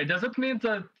 wait, does it mean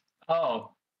that?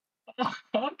 Oh,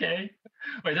 okay.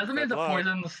 Wait, does it mean Good the luck.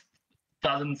 poison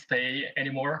doesn't stay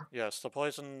anymore? Yes, the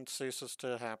poison ceases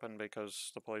to happen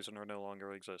because the poisoner no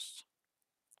longer exists.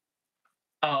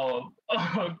 Oh,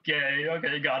 okay,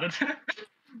 got it.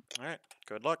 All right.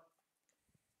 Good luck.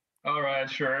 All right,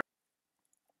 sure.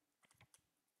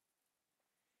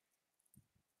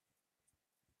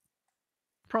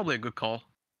 Probably a good call.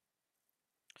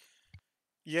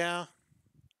 Yeah.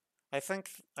 I think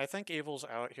Evil's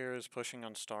out here is pushing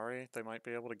on Starry. They might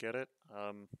be able to get it.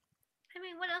 I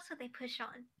mean, what else would they push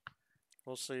on?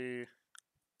 We'll see.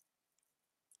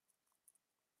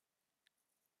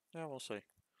 Yeah, we'll see.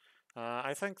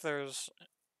 I think there's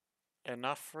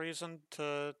enough reason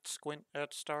to squint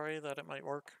at Starry that it might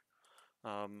work.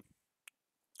 And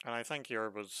I think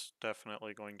Yerb was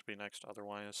definitely going to be next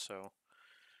otherwise, so.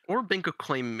 Or Bink could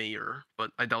claim mayor,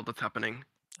 but I doubt that's happening.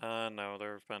 No,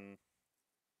 there have been.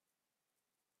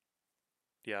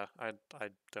 Yeah, I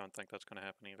don't think that's going to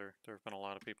happen either. There have been a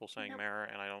lot of people saying mayor,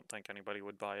 and I don't think anybody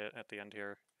would buy it at the end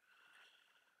here.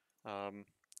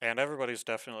 And everybody's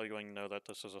definitely going to know that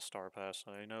this is a star pass.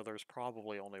 I know there's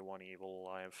probably only one evil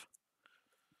alive.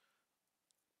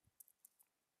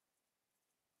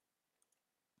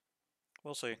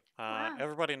 We'll see. Wow.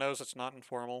 Everybody knows it's not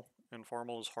informal.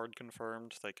 Informal is hard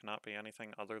confirmed. They cannot be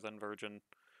anything other than virgin.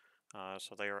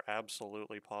 So they are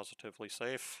absolutely positively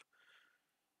safe.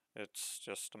 It's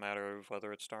just a matter of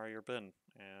whether it's Starry or Bin.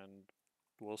 And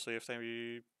we'll see if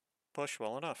they push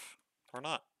well enough or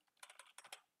not.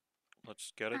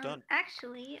 Let's get it done.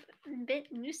 Actually, Bit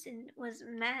Newson was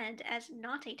mad as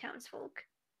not a townsfolk.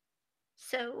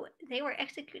 So they were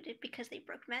executed because they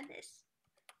broke madness.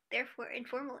 Therefore,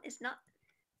 informal is not.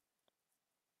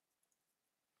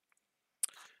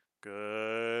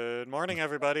 Good morning,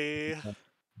 everybody.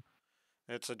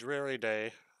 It's a dreary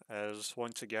day as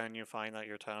once again you find that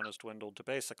your town has dwindled to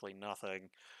basically nothing,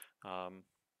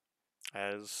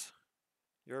 as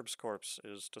Yerb's corpse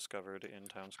is discovered in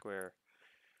town square.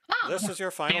 This is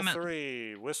your final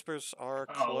three. Whispers are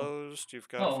closed. You've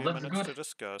got a few minutes to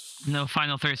discuss. No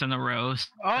final threes in a row.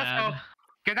 Also,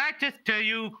 can I just tell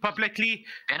you publicly,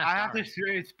 I have to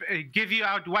give you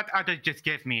out what others just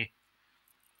gave me.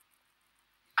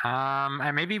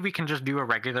 And maybe we can just do a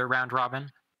regular round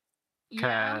robin.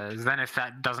 Because then if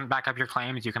that doesn't back up your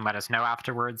claims, you can let us know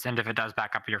afterwards. And if it does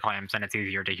back up your claims, then it's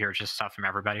easier to hear just stuff from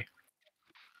everybody.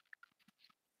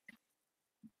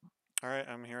 All right,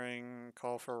 I'm hearing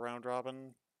call for a round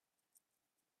robin.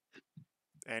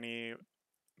 Any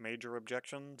major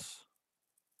objections?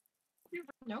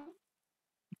 No.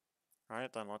 All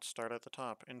right, then let's start at the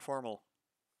top. Informal.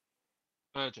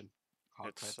 Virgin.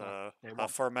 It's a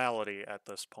formality at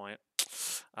this point.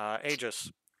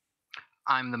 Aegis.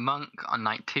 I'm the monk on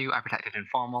night 2. I protected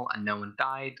informal and no one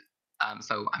died.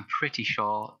 So I'm pretty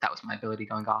sure that was my ability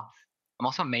going off. I'm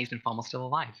also amazed informal's still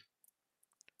alive.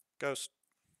 Ghost.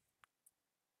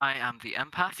 I am the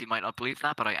empath. You might not believe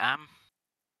that, but I am.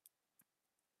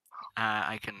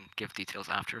 I can give details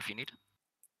after if you need.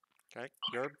 Okay,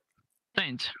 Yerb.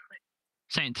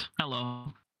 Saint.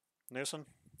 Hello. Newson.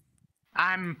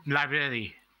 I'm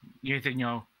library. You think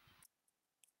no.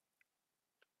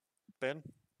 Ben.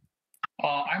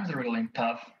 I'm the real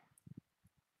empath.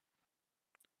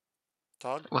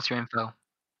 Todd. What's your info?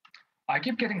 I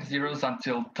keep getting zeros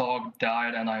until Tog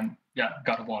died, and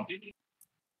got 1.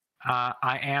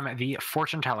 I am the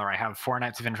fortune teller. I have 4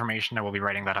 nights of information. I will be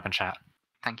writing that up in chat.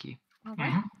 Thank you.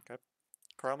 Okay. Okay.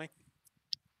 Chromie.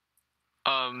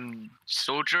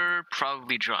 Soldier,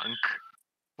 probably drunk.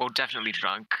 Well, definitely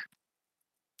drunk.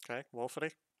 Okay,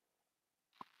 Wolfity.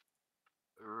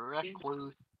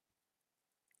 Recluse.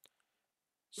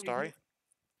 Starry.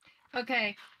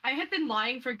 Okay, I had been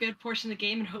lying for a good portion of the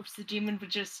game in hopes the demon would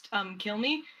just kill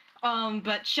me.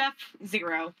 But Chef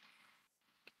 0.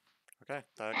 Okay,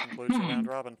 that concludes your round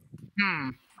robin.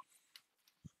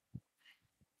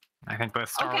 I think both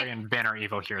Starry and Ben are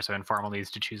evil here, so informal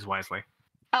needs to choose wisely.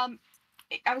 I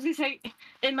was gonna say,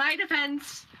 in my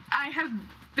defense, I have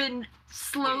been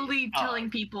slowly telling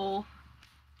people.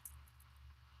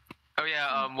 Oh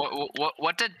yeah.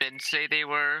 What did Ben say they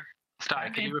were?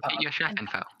 Sorry, can you repeat your chef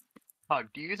info?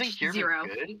 Do you think you're 0.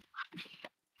 good?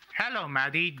 Hello,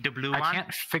 Maddie, the blue one. I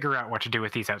can't figure out what to do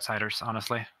with these outsiders,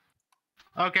 honestly.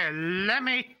 Okay, let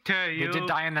me tell you. They did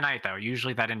die in the night, though.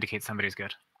 Usually that indicates somebody's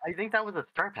good. I think that was a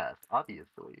star pass,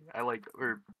 obviously.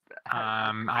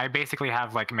 I basically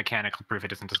have like mechanical proof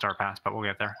it isn't a star pass, but we'll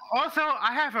get there. Also,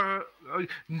 I have a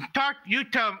talk. You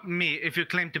tell me if you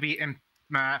claim to be a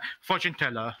fortune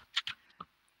teller.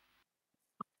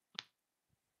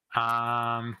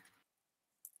 All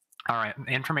right,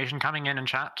 information coming in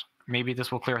chat. Maybe this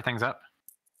will clear things up.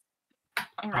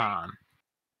 All right.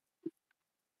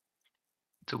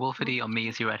 So Wolfity on me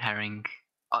is your red herring.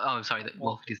 Oh, sorry, that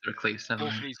Wolfity's the recluse.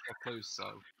 Wolfity's the recluse,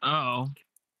 so. Oh.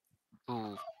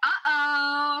 Ooh.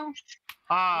 Uh-oh.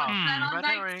 Red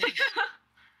herring.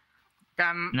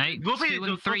 Night 2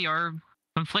 and 3 are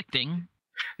conflicting.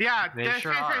 Yeah, they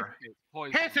sure are.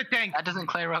 Here's the thing. That doesn't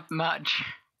clear up much.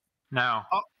 No.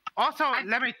 Also,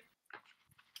 let me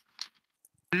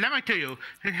tell you,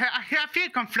 I feel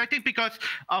conflicted because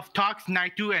of talks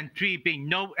night 2 and 3 being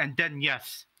no and then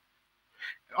yes.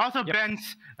 Also,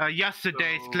 Ben's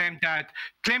yesterday's claimed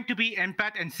to be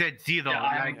empath and said 0. Yeah,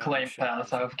 I am claim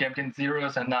pass. I've kept in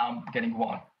zeros and now I'm getting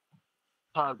 1.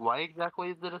 Why exactly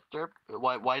is it a star?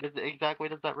 Why does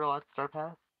that roll out star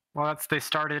pass? Well, they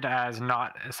started as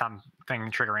not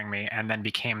something triggering me, and then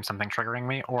became something triggering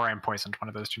me, or I'm poisoned one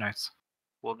of those 2 nights.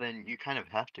 Well, then you kind of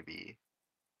have to be,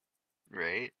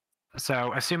 right?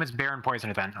 So assume it's Baron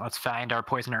Poisoner then. Let's find our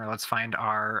poisoner. Let's find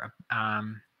our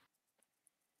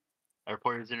Our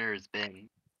poisoner is Ben.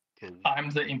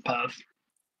 I'm the empath.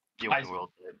 The only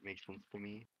world that makes sense to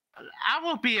me. I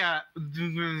will be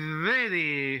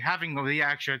really having a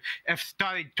reaction if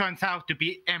Starry turns out to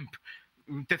be imp.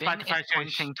 Despite the fact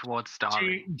pointing towards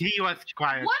Starry. He was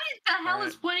quiet. What the hell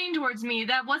is pointing towards me?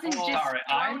 That wasn't just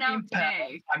thrown out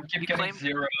today. I'm keep getting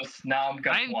zeros. Now I'm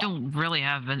got 1. I don't really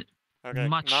have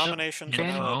much nominations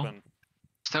are open.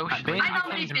 So I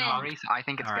nominate Ben. I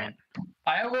think it's Ben.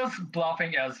 I was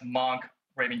bluffing as monk,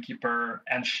 raven keeper,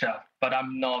 and chef, but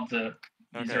I'm not the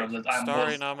zero list. I'm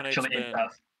Starry nominates actually Ben.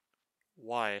 empath.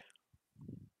 Why?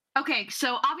 Okay,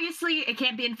 so obviously it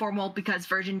can't be informal because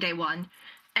Virgin Day 1.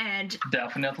 And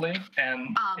definitely,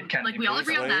 and it can like we all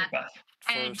agree on that.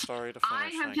 And Starry to I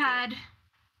finish,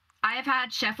 have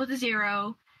had Chef with a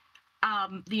 0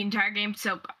 the entire game.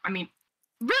 So I mean,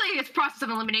 really it's process of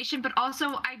elimination, but also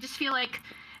I just feel like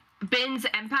Ben's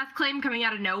empath claim coming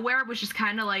out of nowhere was just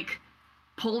kind of like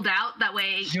pulled out. That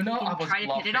way You know, he I can was try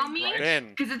to pin it on bluffing, me. right? Ben,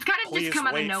 Because it's kind of just please come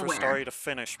out of wait for nowhere. Starry to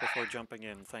finish before jumping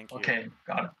in. Thank you. Okay,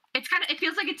 got it. It's kind of, it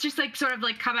feels like it's just like sort of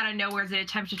like come out of nowhere as an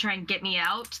attempt to try and get me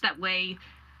out. That way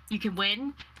you can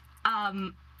win.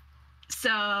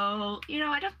 So, you know,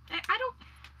 I don't,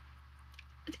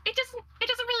 it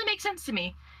doesn't really make sense to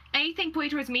me. Anything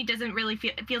pointing towards me doesn't really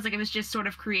feel, it feels like it was just sort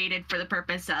of created for the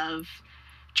purpose of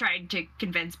trying to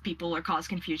convince people or cause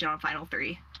confusion on Final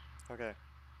 3. Okay.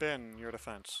 Ben, your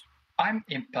defense. I'm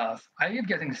impasse. I keep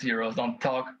getting zeros on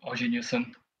Tog,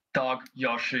 Ojinyusen, Tog,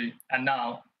 Yoshi, and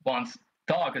now, once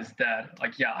Tog is dead,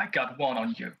 like, yeah, I got one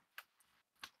on you.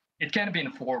 It can be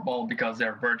informal because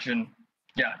they're virgin.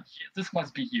 Yeah, this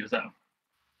must be you then.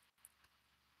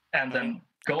 And then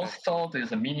Ghost Salt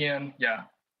is a minion. Yeah,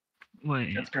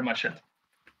 Wait. that's pretty much it.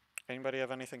 Anybody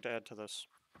have anything to add to this?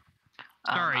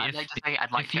 Sorry, I'd if- like to say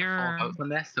I'd like if to get 4 you're- votes on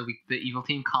this, so the evil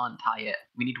team can't tie it.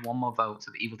 We need 1 more vote,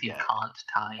 so the evil team can't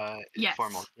tie. Yes.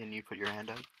 Formal, can you put your hand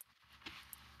up?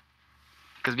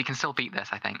 Because we can still beat this,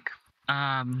 I think.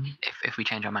 If we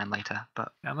change our mind later,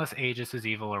 but Unless Aegis is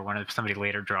evil or one of somebody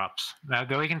later drops.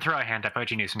 Though we can throw a hand up.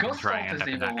 OG Newsom can Ghost throw a Salt hand is up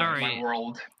in evil that in case. my Sorry.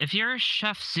 world. If your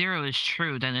Chef Zero is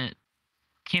true, then it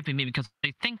can't be me because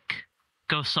I think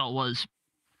Ghost Salt was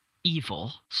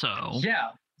evil. So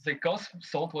Yeah, the Ghost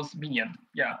Salt was minion.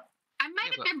 Yeah. I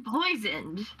might have been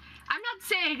poisoned. I'm not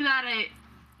saying that I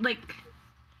might have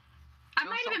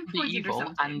been be poisoned or evil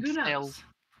something. and Who still, knows?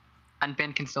 and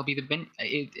Ben can still be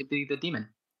the demon.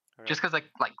 Just because like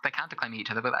they're counterclaiming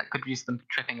each other, but that could use them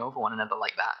tripping over one another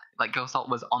like that. Like Ghost Salt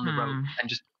was on the road and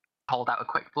just called out a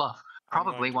quick bluff. I'm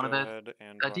Probably going to one of go the ahead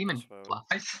and a run demon this vote. bluff.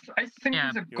 I think Yeah,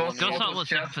 the Ghost Ghost Salt Salt was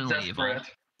just definitely evil.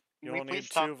 desperate. You we will please need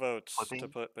stop 2 votes to flipping?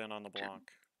 put Ben on the block.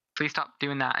 Please stop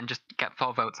doing that and just get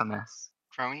 4 votes on this.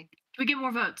 Crony? We get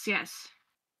more votes, yes.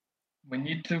 We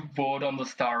need to vote on the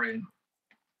Starry.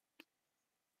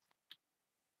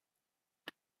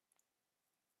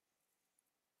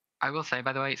 I will say,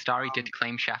 by the way, Starry did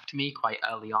claim Chef to me quite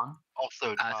early on.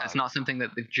 Also, so it's not something that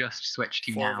they've just switched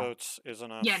to 4 now. votes is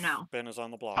enough. Yeah, no. Ben is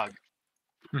on the block. Tug.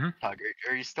 Tug,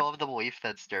 are you still of the belief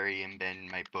that Starry and Ben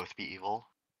might both be evil?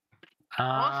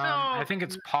 I think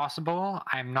it's possible.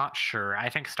 I'm not sure. I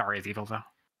think Starry is evil though.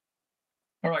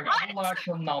 Alright, I would like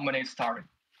to nominate Starry.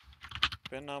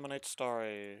 Ben nominates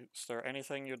Starry. Is there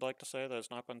anything you'd like to say that has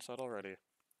not been said already?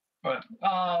 But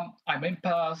I'm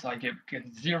impasse. I get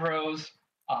zeros.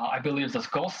 I believe the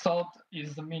Ghost Salt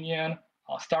is the minion.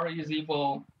 Starry is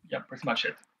evil. Yeah, pretty much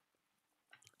it.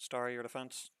 Starry, your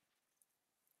defense?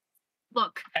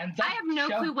 Look, And I have no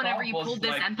Chef clue whenever Bob you was pulled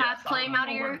this like, empath yes, claim I'm out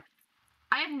of your. over.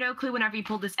 I have no clue whenever you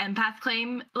pulled this empath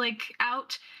claim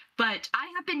out, but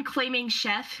I have been claiming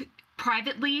Chef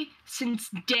privately since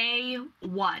day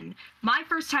 1. My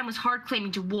first time was hard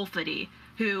claiming to Wolfity,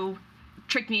 who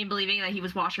tricked me in believing that he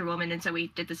was Washerwoman, and so we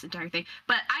did this entire thing.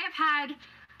 But I have had.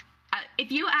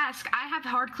 If you ask, I have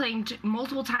hard claimed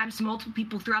multiple times to multiple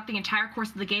people throughout the entire course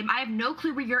of the game. I have no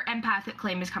clue where your empathic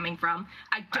claim is coming from.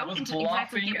 I don't was exactly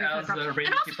bluffing get where you're as coming a from.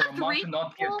 rating And also keeper. the I want three to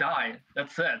not get people, died.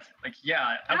 That's it. Like,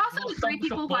 yeah. and I also was the 3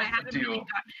 people who I supposed haven't to really do. got.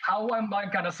 How am I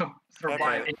gonna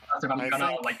survive if I'm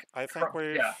gonna like? I think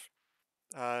we've.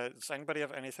 Yeah. Does anybody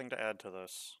have anything to add to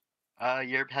this?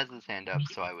 Yerb has his hand up,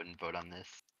 so I wouldn't vote on this.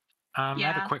 I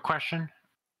have a quick question.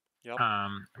 Yep.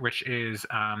 Which is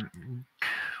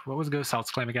what was Ghost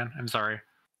Salt's claim again? I'm sorry.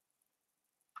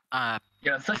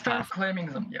 Yeah, so start claiming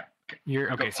them. Yeah.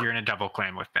 You're okay. So you're in a double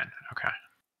claim with Ben. Okay.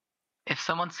 If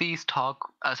someone sees Tog,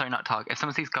 sorry, not Tog. If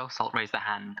someone sees Ghost Salt raise their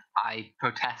hand, I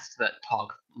protest that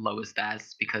Tog lowers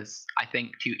theirs because I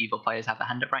think 2 evil players have their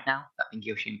hand up right now. That being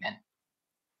Yoshi and Ben.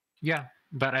 Yeah,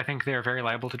 but I think they're very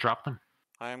liable to drop them.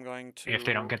 I am going to if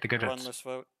they don't get the good run votes. this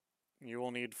vote. You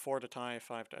will need 4 to tie,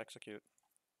 5 to execute.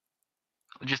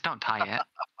 Just don't tie it.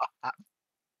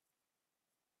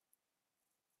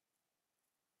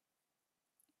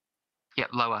 Yep,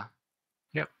 lower.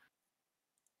 Yep.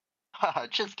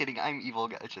 Just kidding. I'm evil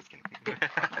guy. Just kidding.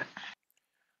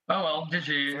 Oh well,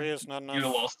 GG. 3 is not enough. You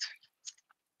lost.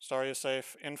 Starry is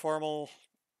safe. Informal.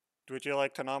 Would you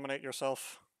like to nominate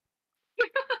yourself?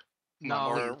 No,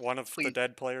 or please, one of the please.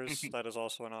 dead players? That is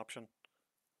also an option.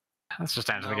 Let's just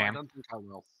end the I game. don't think I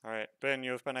will. All right, Ben,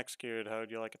 you have been executed. How would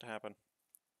you like it to happen?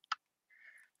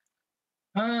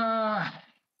 My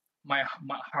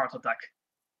heart attack.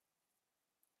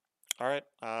 All right.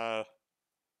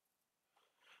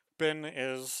 Ben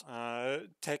is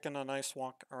taking a nice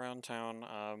walk around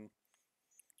town,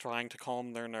 trying to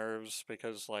calm their nerves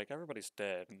because like everybody's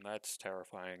dead, and that's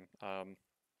terrifying.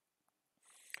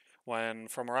 when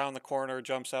from around the corner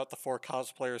jumps out the 4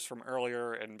 cosplayers from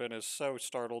earlier, and Ben is so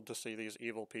startled to see these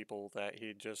evil people that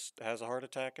he just has a heart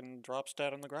attack and drops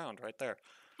dead on the ground right there.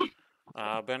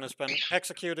 Ben has been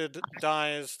executed,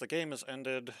 dies, the game is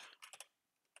ended.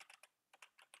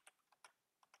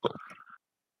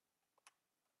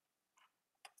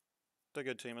 The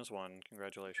good team has won.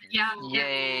 Congratulations. Yeah.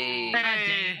 Yay!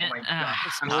 Oh my God.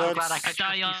 I'm so glad I let's,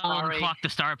 thought y'all would clock the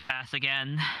star pass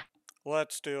again.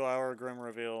 let's do our grim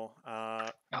reveal. Oh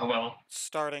well.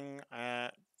 Starting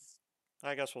at,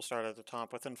 I guess we'll start at the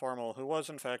top with Informal, who was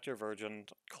in fact your virgin,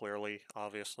 clearly,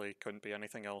 obviously, couldn't be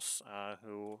anything else,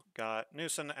 who got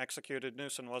Newson executed.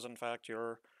 Newson was in fact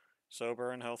your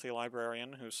sober and healthy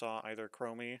librarian who saw either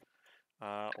Chromie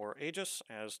or Aegis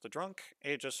as the drunk.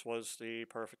 Aegis was the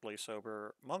perfectly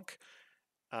sober monk,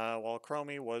 while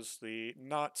Chromie was the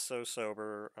not so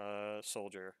sober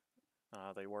soldier.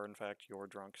 They were in fact your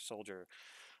drunk soldier.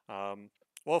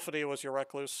 Wolfity was your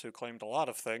recluse who claimed a lot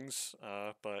of things,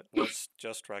 but was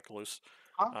just recluse.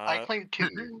 I claimed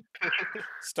 2.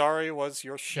 Starry was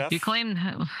your chef. You claimed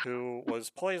who was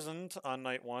poisoned on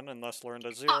night 1 and thus learned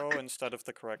a 0 instead of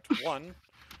the correct 1.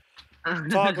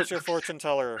 Tog was your fortune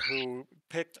teller who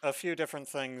picked a few different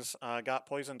things, got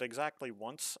poisoned exactly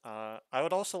once. I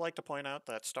would also like to point out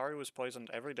that Starry was poisoned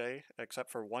every day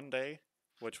except for one day,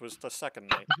 which was the second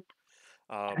night.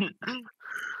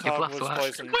 Tog was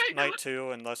poisoned night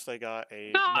 2 unless they got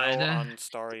a no on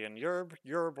Starry and Yerb.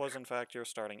 Yerb was in fact your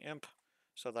starting imp,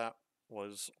 so that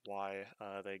was why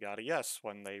they got a yes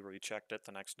when they rechecked it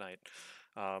the next night.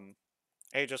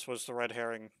 Aegis was the red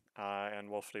herring, and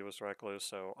Wolfity was recluse,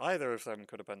 so either of them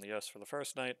could have been the yes for the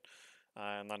first night,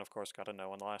 and then of course got a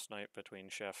no on the last night between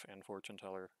chef and fortune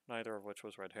teller, neither of which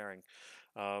was red herring.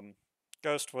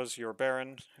 Ghost was your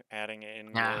baron, adding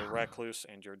in your recluse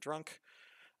and your drunk.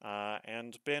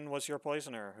 And Bin was your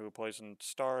poisoner, who poisoned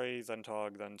Starry, then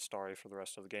Tog, then Starry for the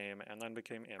rest of the game, and then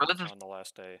became Imp on the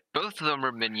last day. Both of them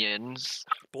were minions.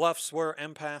 Bluffs were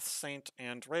Empath, Saint,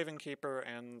 and Ravenkeeper,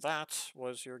 and that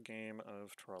was your game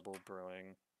of Trouble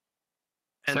Brewing.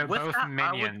 And so both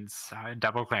minions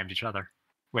double claimed each other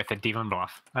with a demon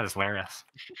bluff. That is hilarious.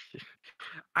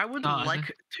 I would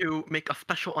like to make a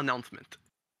special announcement.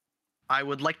 I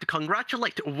would like to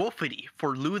congratulate Wolfity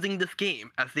for losing this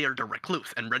game, as they are the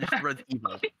recluse and registered as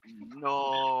evil.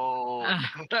 No.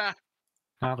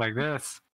 Not like this.